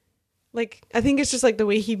 like, I think it's just like the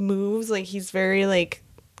way he moves, like he's very like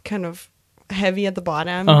kind of heavy at the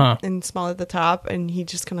bottom and small at the top, and he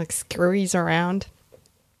just kind of like scurries around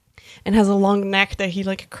and has a long neck that he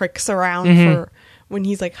like cricks around for when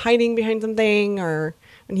he's like hiding behind something or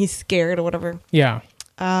when he's scared or whatever. Yeah.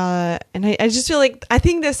 And I just feel like I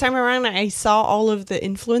think this time around I saw all of the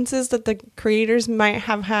influences that the creators might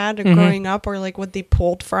have had growing up, or like what they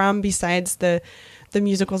pulled from besides the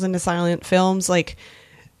musicals and the silent films. Like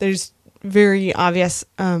there's very obvious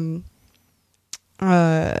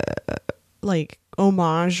like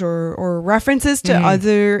homage or references to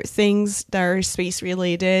other things that are space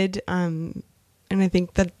related. And I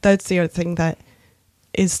think that's the other thing that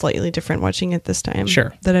is slightly different watching it this time.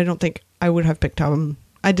 Sure. That I don't think I would have picked up.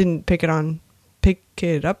 I didn't pick it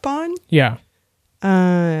up on. Yeah.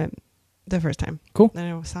 The first time. Cool.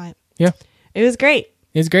 Then I saw it. Yeah. It was great.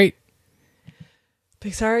 It's great.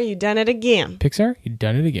 Pixar, you done it again. Pixar, you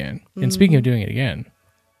done it again. And speaking of doing it again,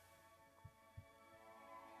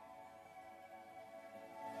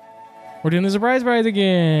 we're doing the surprise prize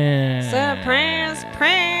again. Surprise prize.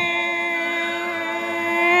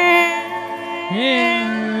 Yeah.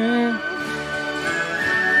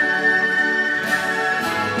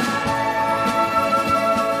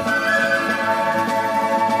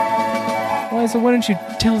 So why don't you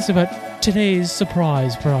tell us about today's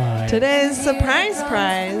surprise prize? Today's surprise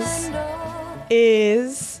prize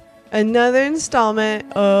is another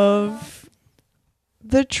installment of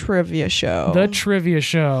the trivia show. The trivia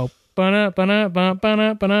show. Boom,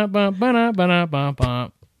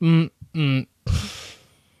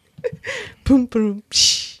 boom.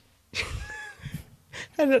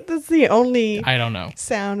 That's the only I don't know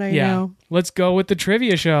sound I know. Let's go with the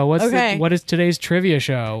trivia show. What is today's trivia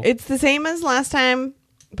show? It's the same as last time,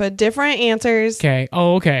 but different answers. Okay.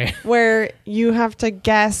 Oh, okay. Where you have to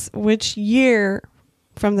guess which year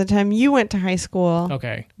from the time you went to high school.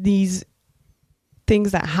 Okay. These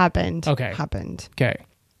things that happened. Okay. Happened. Okay.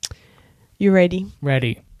 You ready?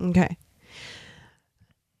 Ready. Okay.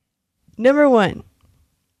 Number 1.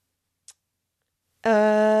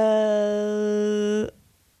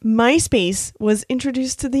 MySpace was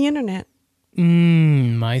introduced to the internet.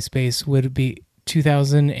 MySpace would be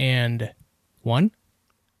 2001?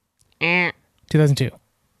 2002.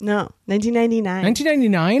 No, 1999.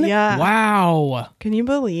 1999? Yeah. Wow. Can you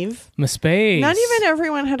believe? MySpace. Not even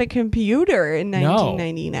everyone had a computer in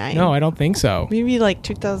 1999. No, I don't think so. Maybe like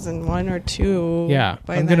 2001 or 2. Yeah.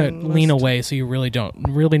 I'm going to lean away so you really know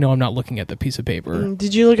I'm not looking at the piece of paper.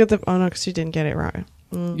 Did you look at the... Oh, no, because you didn't get it wrong.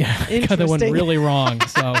 Yeah, I got that one really wrong.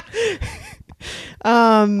 So,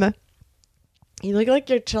 you look like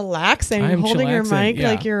you're chillaxing, I'm holding your mic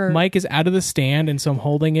like you're... Mic is out of the stand, and so I'm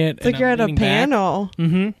holding it. It's like you're at a panel.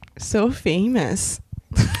 Mm-hmm. So famous.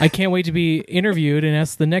 I can't wait to be interviewed and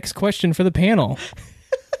ask the next question for the panel.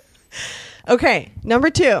 Okay, number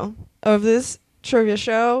 2 of this trivia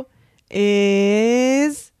show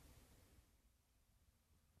is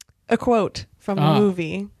a quote from a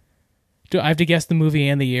movie. Do I have to guess the movie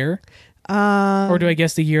and the year? Or do I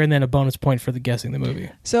guess the year and then a bonus point for the guessing the movie?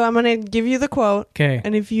 So I'm going to give you the quote. Okay.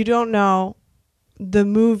 And if you don't know the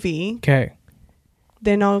movie, okay,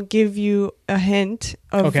 then I'll give you a hint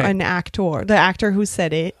of an actor, the actor who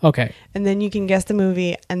said it. Okay. And then you can guess the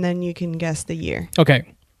movie, and then you can guess the year.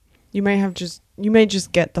 Okay. You may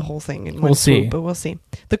just get the whole thing in one swoop, but we'll see.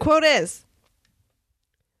 The quote is,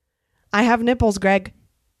 "I have nipples, Greg.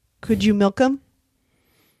 Could you milk them?"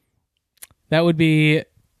 That would be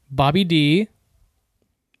Bobby D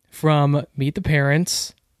from Meet the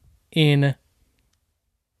Parents in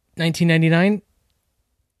 1999.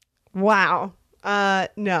 Wow.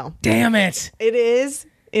 No. Damn it. It is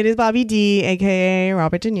Bobby D, aka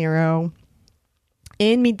Robert De Niro.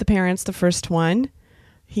 In Meet the Parents, the first one,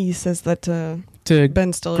 he says that to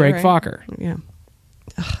Ben Stiller, Greg right? Fokker. Yeah.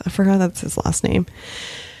 Ugh, I forgot that's his last name.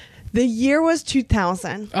 The year was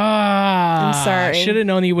 2000. I'm sorry. Should have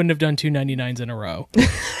known you wouldn't have done 299s in a row.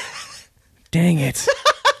 Dang it.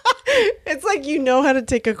 It's like you know how to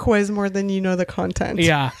take a quiz more than you know the content.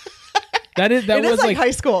 Yeah. That was like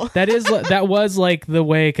high school. that was like the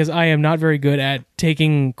way, because I am not very good at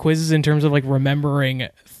taking quizzes in terms of like remembering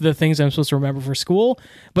the things I'm supposed to remember for school.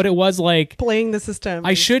 But it was like playing the system.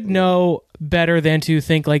 I should know better than to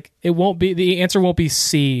think like the answer won't be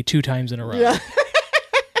C 2 times in a row. Yeah.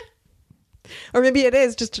 Or maybe it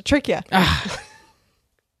is just to trick you.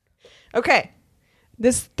 Okay.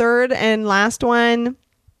 This third and last one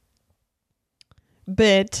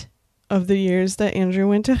bit of the years that Andrew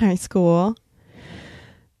went to high school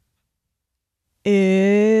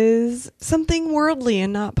is something worldly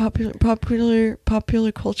and not popular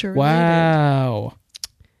culture related. Wow.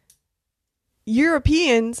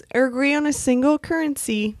 Europeans agree on a single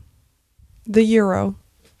currency, the euro.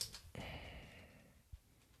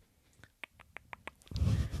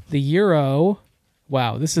 The euro.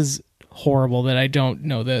 Wow, this is horrible that I don't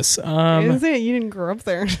know this. Is it? You didn't grow up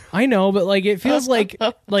there. I know, but like it feels like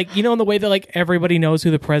in the way that like everybody knows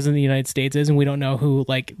who the president of the United States is and we don't know who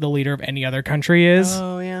like the leader of any other country is.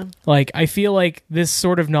 Oh yeah. Like I feel like this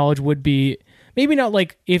sort of knowledge would be maybe not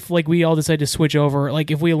like if like we all decide to switch over,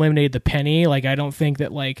 like if we eliminated the penny, like I don't think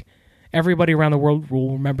that like everybody around the world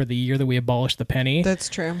will remember the year that we abolished the penny. That's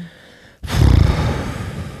true.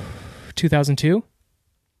 2002?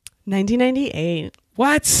 1998.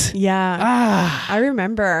 What? Yeah. I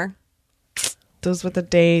remember. Those were the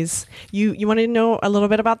days. You wanted to know a little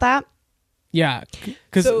bit about that? Yeah,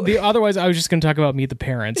 because otherwise I was just going to talk about Meet the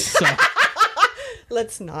Parents. So.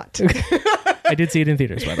 Let's not. I did see it in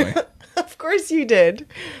theaters, by the way. Of course you did.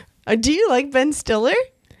 Do you like Ben Stiller?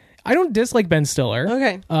 I don't dislike Ben Stiller.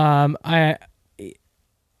 Okay. I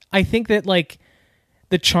think that like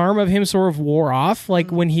the charm of him sort of wore off,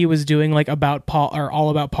 like when he was doing like About Paul or All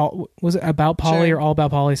About Paul. Was it About Polly Sure. or All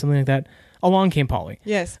About Polly, something like that? Along Came Polly.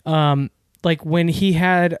 Yes. Like when he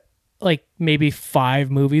had like maybe 5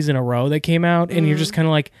 movies in a row that came out, and you're just kind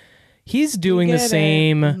of like, he's doing the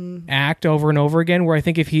same act over and over again. Where I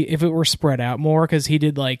think if it were spread out more, because he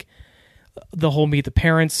did like the whole Meet the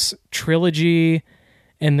Parents trilogy,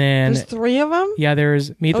 and then There's 3 of them. yeah,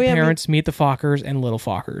 there's Meet the Parents, Meet the Fockers, and Little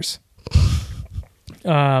Fockers.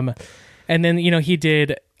 And then he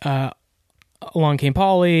did Along Came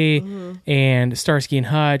Polly and Starsky and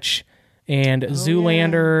Hutch and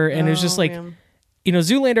Zoolander, and it was just like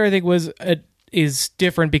Zoolander I think is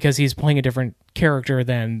different because he's playing a different character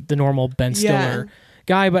than the normal Ben Stiller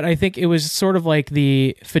guy, but I think it was sort of like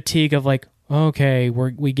the fatigue of like, okay,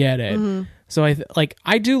 we get it. So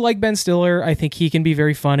I do like Ben Stiller. I think he can be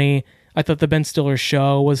very funny. I thought the Ben Stiller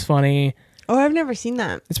show was funny. Oh, I've never seen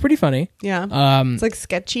that. It's pretty funny. Yeah. It's like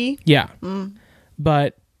sketchy. Yeah.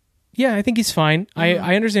 But yeah, I think he's fine.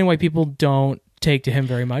 I understand why people don't take to him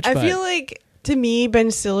very much. I feel like to me,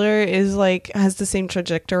 Ben Stiller is like has the same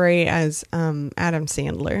trajectory as Adam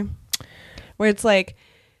Sandler, where it's like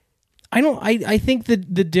I think the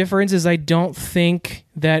difference is I don't think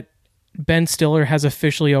that Ben Stiller has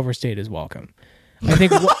officially overstayed his welcome. I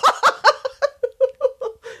think.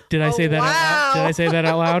 Did I say that? Out loud? Did I say that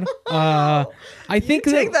out loud? I think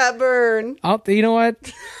take that burn. You know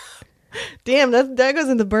what? Damn, that goes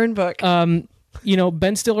in the burn book.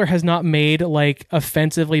 Ben Stiller has not made like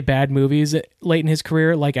offensively bad movies late in his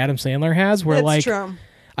career like Adam Sandler has. Where That's true.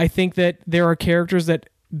 I think that there are characters that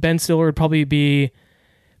Ben Stiller would probably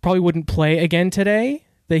wouldn't play again today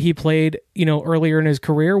that he played, earlier in his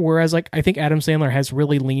career. Whereas like I think Adam Sandler has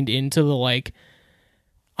really leaned into the like,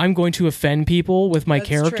 I'm going to offend people with my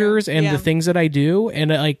characters and the things that I do, and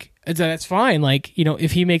like that's fine. Like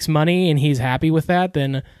if he makes money and he's happy with that,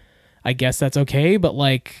 then I guess that's okay. But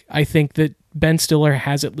like I think that Ben Stiller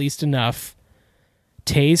has at least enough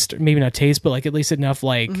taste, maybe not taste, but like at least enough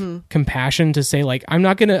like compassion to say like, I'm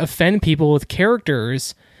not going to offend people with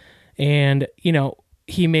characters. And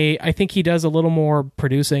I think he does a little more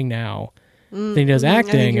producing now than he does acting.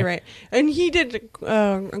 I think you're right. And he did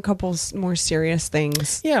a couple more serious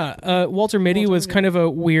things. Yeah. Walter Mitty was kind of a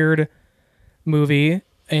weird movie.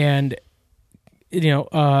 And,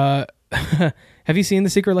 have you seen The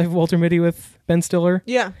Secret Life of Walter Mitty with Ben Stiller?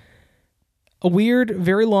 Yeah. A weird,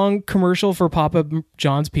 very long commercial for Papa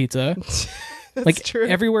John's Pizza. That's like true.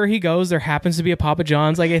 Everywhere he goes, there happens to be a Papa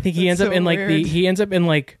John's. Like I think he ends up in like he ends up in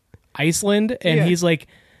like Iceland, and he's like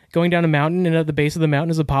going down a mountain, and at the base of the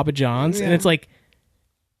mountain is a Papa John's, and it's like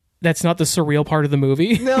that's not the surreal part of the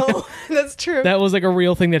movie. No, that's true. That was like a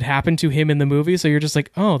real thing that happened to him in the movie. So you're just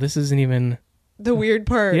like, oh, this isn't even the weird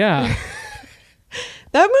part. Yeah.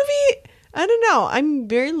 That movie, I don't know. I'm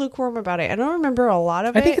very lukewarm about it. I don't remember a lot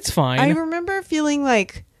of it. I think it's fine. I remember feeling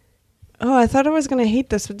like, oh, I thought I was going to hate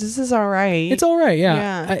this, but this is all right. It's all right,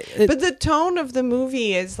 yeah. But the tone of the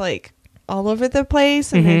movie is like all over the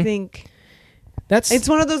place, and I think it's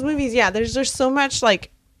one of those movies. Yeah, there's so much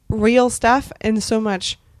like real stuff and so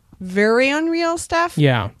much very unreal stuff.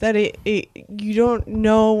 Yeah, that you don't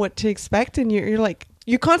know what to expect, and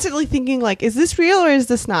you're constantly thinking like, is this real or is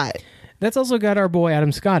this not? That's also got our boy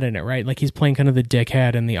Adam Scott in it, right? Like he's playing kind of the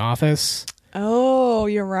dickhead in The Office. Oh,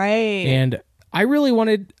 you're right. And I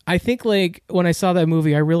think like when I saw that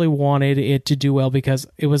movie, I really wanted it to do well because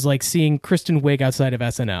it was like seeing Kristen Wiig outside of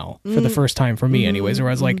SNL for the first time for me anyways, where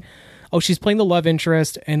I was like, oh, she's playing the love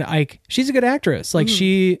interest, and she's a good actress. Like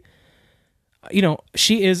she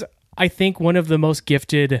is, I think, one of the most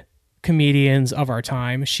gifted comedians of our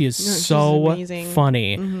time. She is so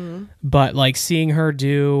funny. But like seeing her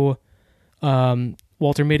do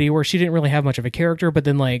Walter Mitty, where she didn't really have much of a character, but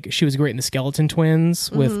then like she was great in The Skeleton Twins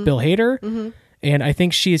with Bill Hader. And I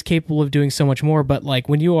think she is capable of doing so much more. But like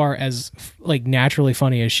when you are as like naturally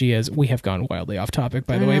funny as she is, we have gone wildly off topic,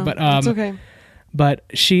 by the way. But it's okay. But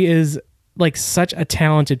she is like such a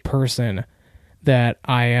talented person that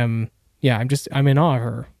I'm in awe of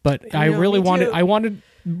her. But I wanted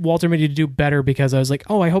Walter Mitty to do better because I was like,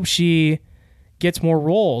 oh, I hope she gets more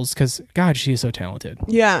roles because God, she is so talented.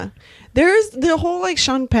 Yeah, there's the whole like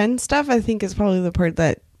Sean Penn stuff. I think is probably the part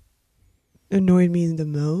that annoyed me the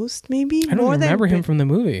most. Maybe I don't remember him from the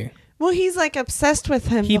movie. Well, he's like obsessed with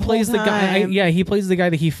him. He plays the guy. He plays the guy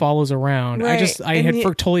that he follows around. Right. I had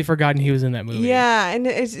totally forgotten he was in that movie. Yeah, and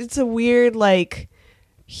it's a weird, like,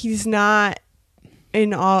 he's not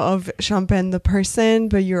in awe of Sean Penn the person,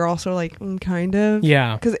 but you're also like kind of.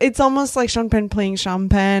 Yeah, because it's almost like Sean Penn playing Sean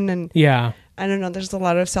Penn, and yeah, I don't know. There's a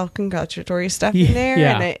lot of self-congratulatory stuff in there,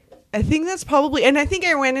 and I think that's probably, and I think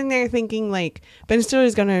I went in there thinking like Ben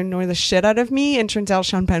Stiller's gonna annoy the shit out of me, and turns out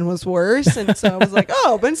Sean Penn was worse, and so I was like,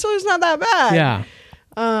 oh, Ben Stiller's not that bad.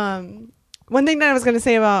 Yeah. One thing that I was gonna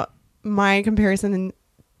say about my comparison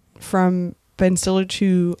from Ben Stiller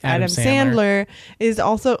to Adam Sandler is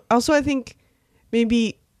also I think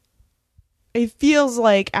maybe it feels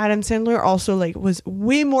like Adam Sandler also like was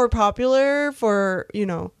way more popular for, you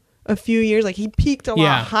know, a few years. Like he peaked a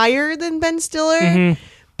lot higher than Ben Stiller,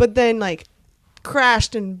 but then like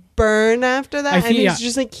crashed and burned after that. And he's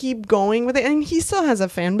just like keep going with it. And he still has a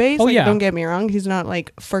fan base. Don't get me wrong. He's not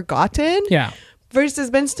like forgotten. Yeah. Versus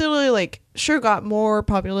Ben Stiller, like, sure got more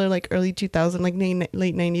popular like early 2000, like late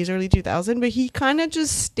 90s, early 2000, but he kind of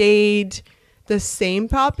just stayed the same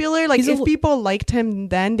popular. Like, if people liked him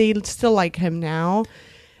then, they still like him now.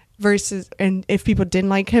 Versus, and if people didn't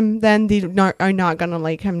like him then, they are not gonna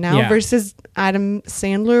like him now. Yeah. Versus Adam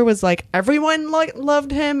Sandler was like, everyone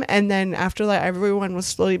loved him, and then after that, everyone was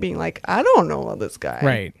slowly being like, I don't know about this guy.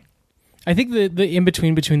 Right. I think the in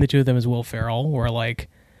between the two of them is Will Ferrell, where like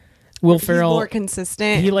Will Ferrell, he's more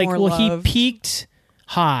consistent. He peaked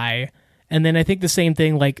high, and then I think the same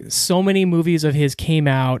thing. Like so many movies of his came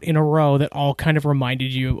out in a row that all kind of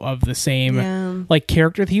reminded you of the same like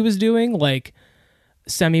character that he was doing, like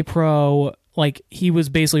Semi-Pro. Like he was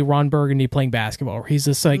basically Ron Burgundy playing basketball. He's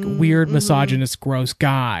this like weird misogynist, gross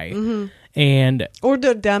guy, and or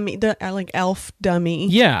the dummy, the like elf dummy.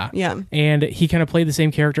 Yeah. And he kind of played the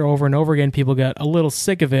same character over and over again. People got a little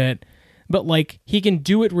sick of it. But like he can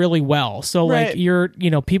do it really well. So like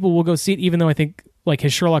people will go see it, even though I think like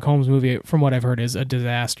his Sherlock Holmes movie, from what I've heard, is a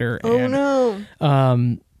disaster. Oh and,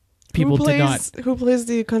 no. People did not. Who plays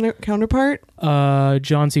the counterpart?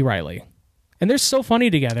 John C. Reilly. And they're so funny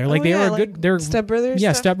together. Like they are good. They're Step Brothers.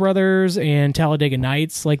 Yeah, Step Brothers and Talladega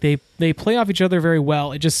Nights. Like they play off each other very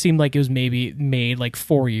well. It just seemed like it was maybe made like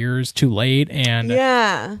 4 years too late. And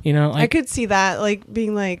you know, I could see that like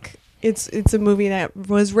being like. It's a movie that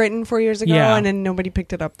was written 4 years ago, and then nobody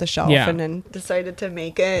picked it up the shelf, and then decided to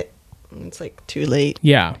make it. And it's like too late.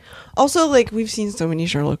 Yeah. Also, like we've seen so many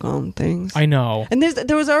Sherlock Holmes things. I know. And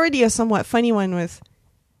there was already a somewhat funny one with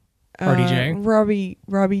RDJ,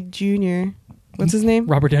 Robbie Jr. What's his name?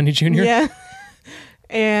 Robert Downey Jr. Yeah.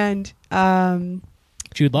 And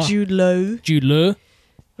Jude Law.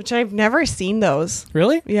 Which I've never seen those.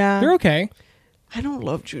 Really? Yeah. They're okay. I don't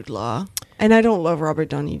love Jude Law. And I don't love Robert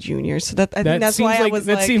Downey Jr. So I think that's why I was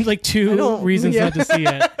that seems like two reasons not to see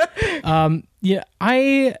it.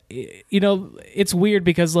 It's weird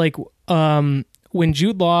because like when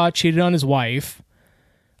Jude Law cheated on his wife,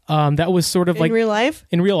 that was sort of like in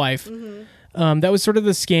real life. That was sort of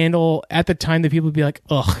the scandal at the time that people would be like,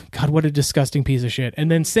 "Ugh, God, what a disgusting piece of shit." And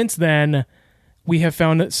then since then, we have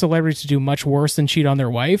found celebrities to do much worse than cheat on their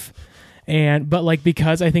wife. But like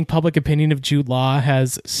because I think public opinion of Jude Law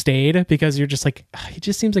has stayed, because you're just like, he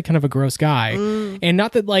just seems like kind of a gross guy. And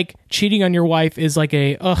not that like cheating on your wife is like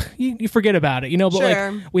you forget about it, you know, but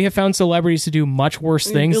like we have found celebrities to do much worse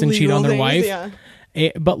things than cheat on their wife.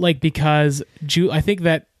 But like because I think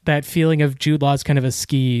that feeling of Jude Law's kind of a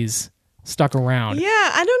skis stuck around. Yeah,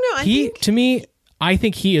 I don't know. I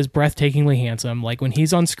think he is breathtakingly handsome. Like when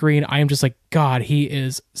he's on screen, I am just like, God, he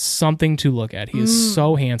is something to look at. He is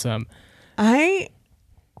so handsome. I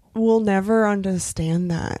will never understand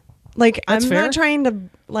that. Like, I'm not trying to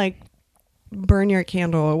like burn your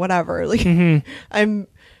candle or whatever. Like, I'm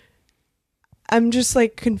just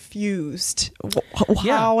like confused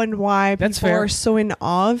how and why people are so in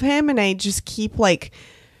awe of him, and I just keep like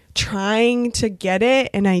trying to get it,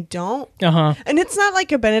 and I don't. And it's not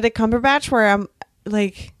like a Benedict Cumberbatch where I'm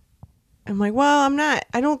like, well,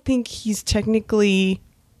 I don't think he's technically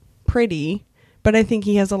pretty. But I think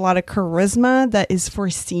he has a lot of charisma that is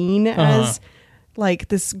foreseen as like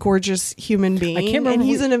this gorgeous human being. I can't remember, and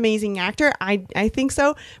he's an amazing actor. I think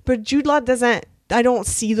so. But Jude Law doesn't. I don't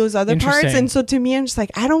see those other parts, and so to me, I'm just like,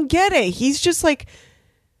 I don't get it. He's just like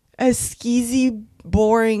a skeezy,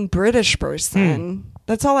 boring British person.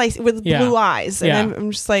 That's all I see, with blue eyes, and I'm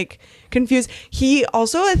just like confused. He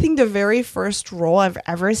also, I think, the very first role I've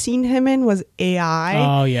ever seen him in was AI.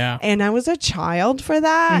 Oh yeah, and I was a child for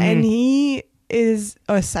that, and he is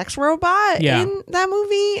a sex robot in that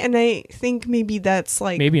movie, and I think maybe that's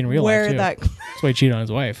like maybe in real life too. That's why he cheated on his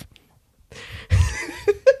wife.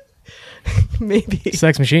 Maybe.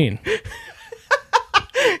 Sex machine.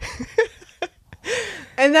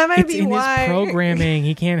 And that might It's be in why his programming.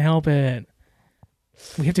 He can't help it.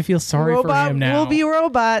 We have to feel sorry for him now. We'll be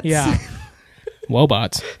robots. Yeah.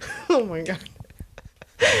 Wobots. Oh my god.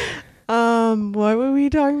 What were we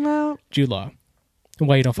talking about? Jude Law.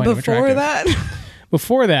 Why you don't find him Before attractive. that?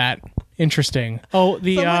 Before that, interesting. Oh,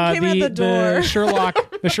 Someone came at the door.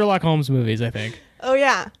 the Sherlock Holmes movies, I think. Oh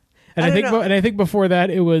yeah. And I think before that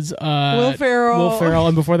it was Will Ferrell.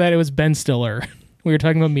 And before that it was Ben Stiller. We were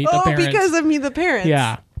talking about Meet the Parents. Oh, because of Meet the Parents.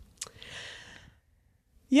 Yeah.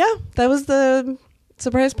 Yeah, that was the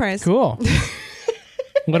surprise prize. Cool.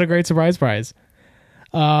 What a great surprise prize.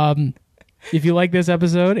 If you like this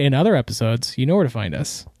episode and other episodes, you know where to find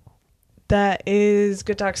us. That is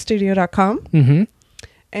goodtalkstudio.com. Mm-hmm.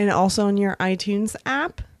 And also on your iTunes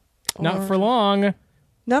app. Not for long.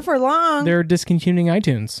 Not for long. They're discontinuing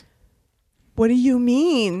iTunes. What do you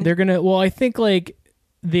mean? They're gonna. Well, I think like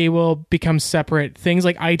they will become separate things.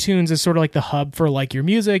 Like iTunes is sort of like the hub for like your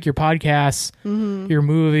music, your podcasts, your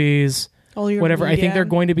movies, all your whatever. media. I think they're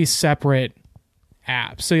going to be separate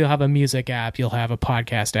apps. So you'll have a music app, you'll have a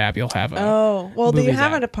podcast app, you'll have a they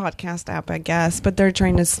have app. a podcast app, I guess, but they're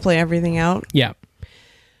trying to split everything out. Yeah.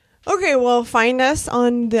 Okay, well, find us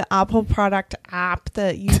on the Apple product app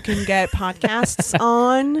that you can get podcasts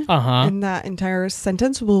on. And that entire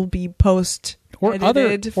sentence will be or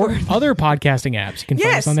other podcasting apps. You can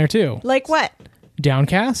find us on there too. Like what?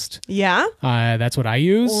 Downcast. Yeah. That's what I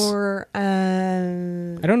use. Or I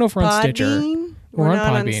don't know if we're on Stitcher. We're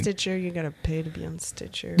not on Podbean. Stitcher. You gotta pay to be on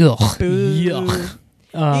Stitcher. Ugh. Boo. Yuck.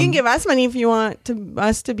 You can give us money if you want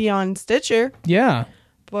us to be on Stitcher. Yeah.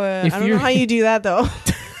 But I don't know how you do that though.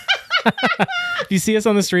 If you see us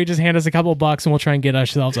on the street, just hand us a couple bucks and we'll try and get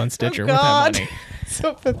ourselves on Stitcher with that money.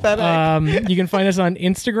 So pathetic. You can find us on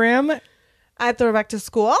Instagram at Throwback to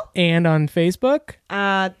School and on Facebook.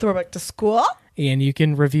 Throwback to School. And you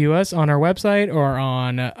can review us on our website or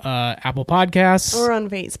on Apple Podcasts. Or on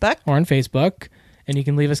Facebook. And you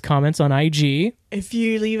can leave us comments on IG. If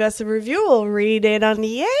you leave us a review, we'll read it on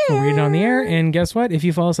the air. And guess what? If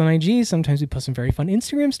you follow us on IG, sometimes we post some very fun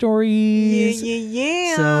Instagram stories.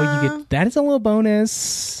 Yeah. So you get that as a little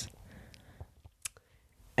bonus.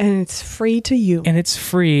 And it's free to you.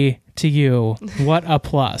 What a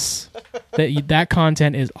plus. That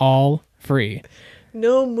content is all free.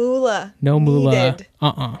 No moolah. Needed.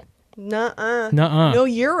 Nuh-uh. Nuh-uh. No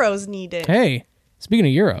euros needed. Hey, speaking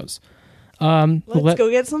of euros. Let's go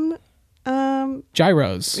get some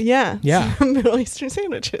gyros. Yeah. Some Middle Eastern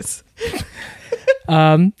sandwiches.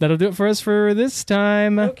 That'll do it for us for this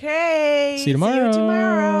time. Okay. See you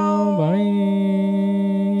tomorrow.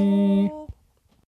 Bye.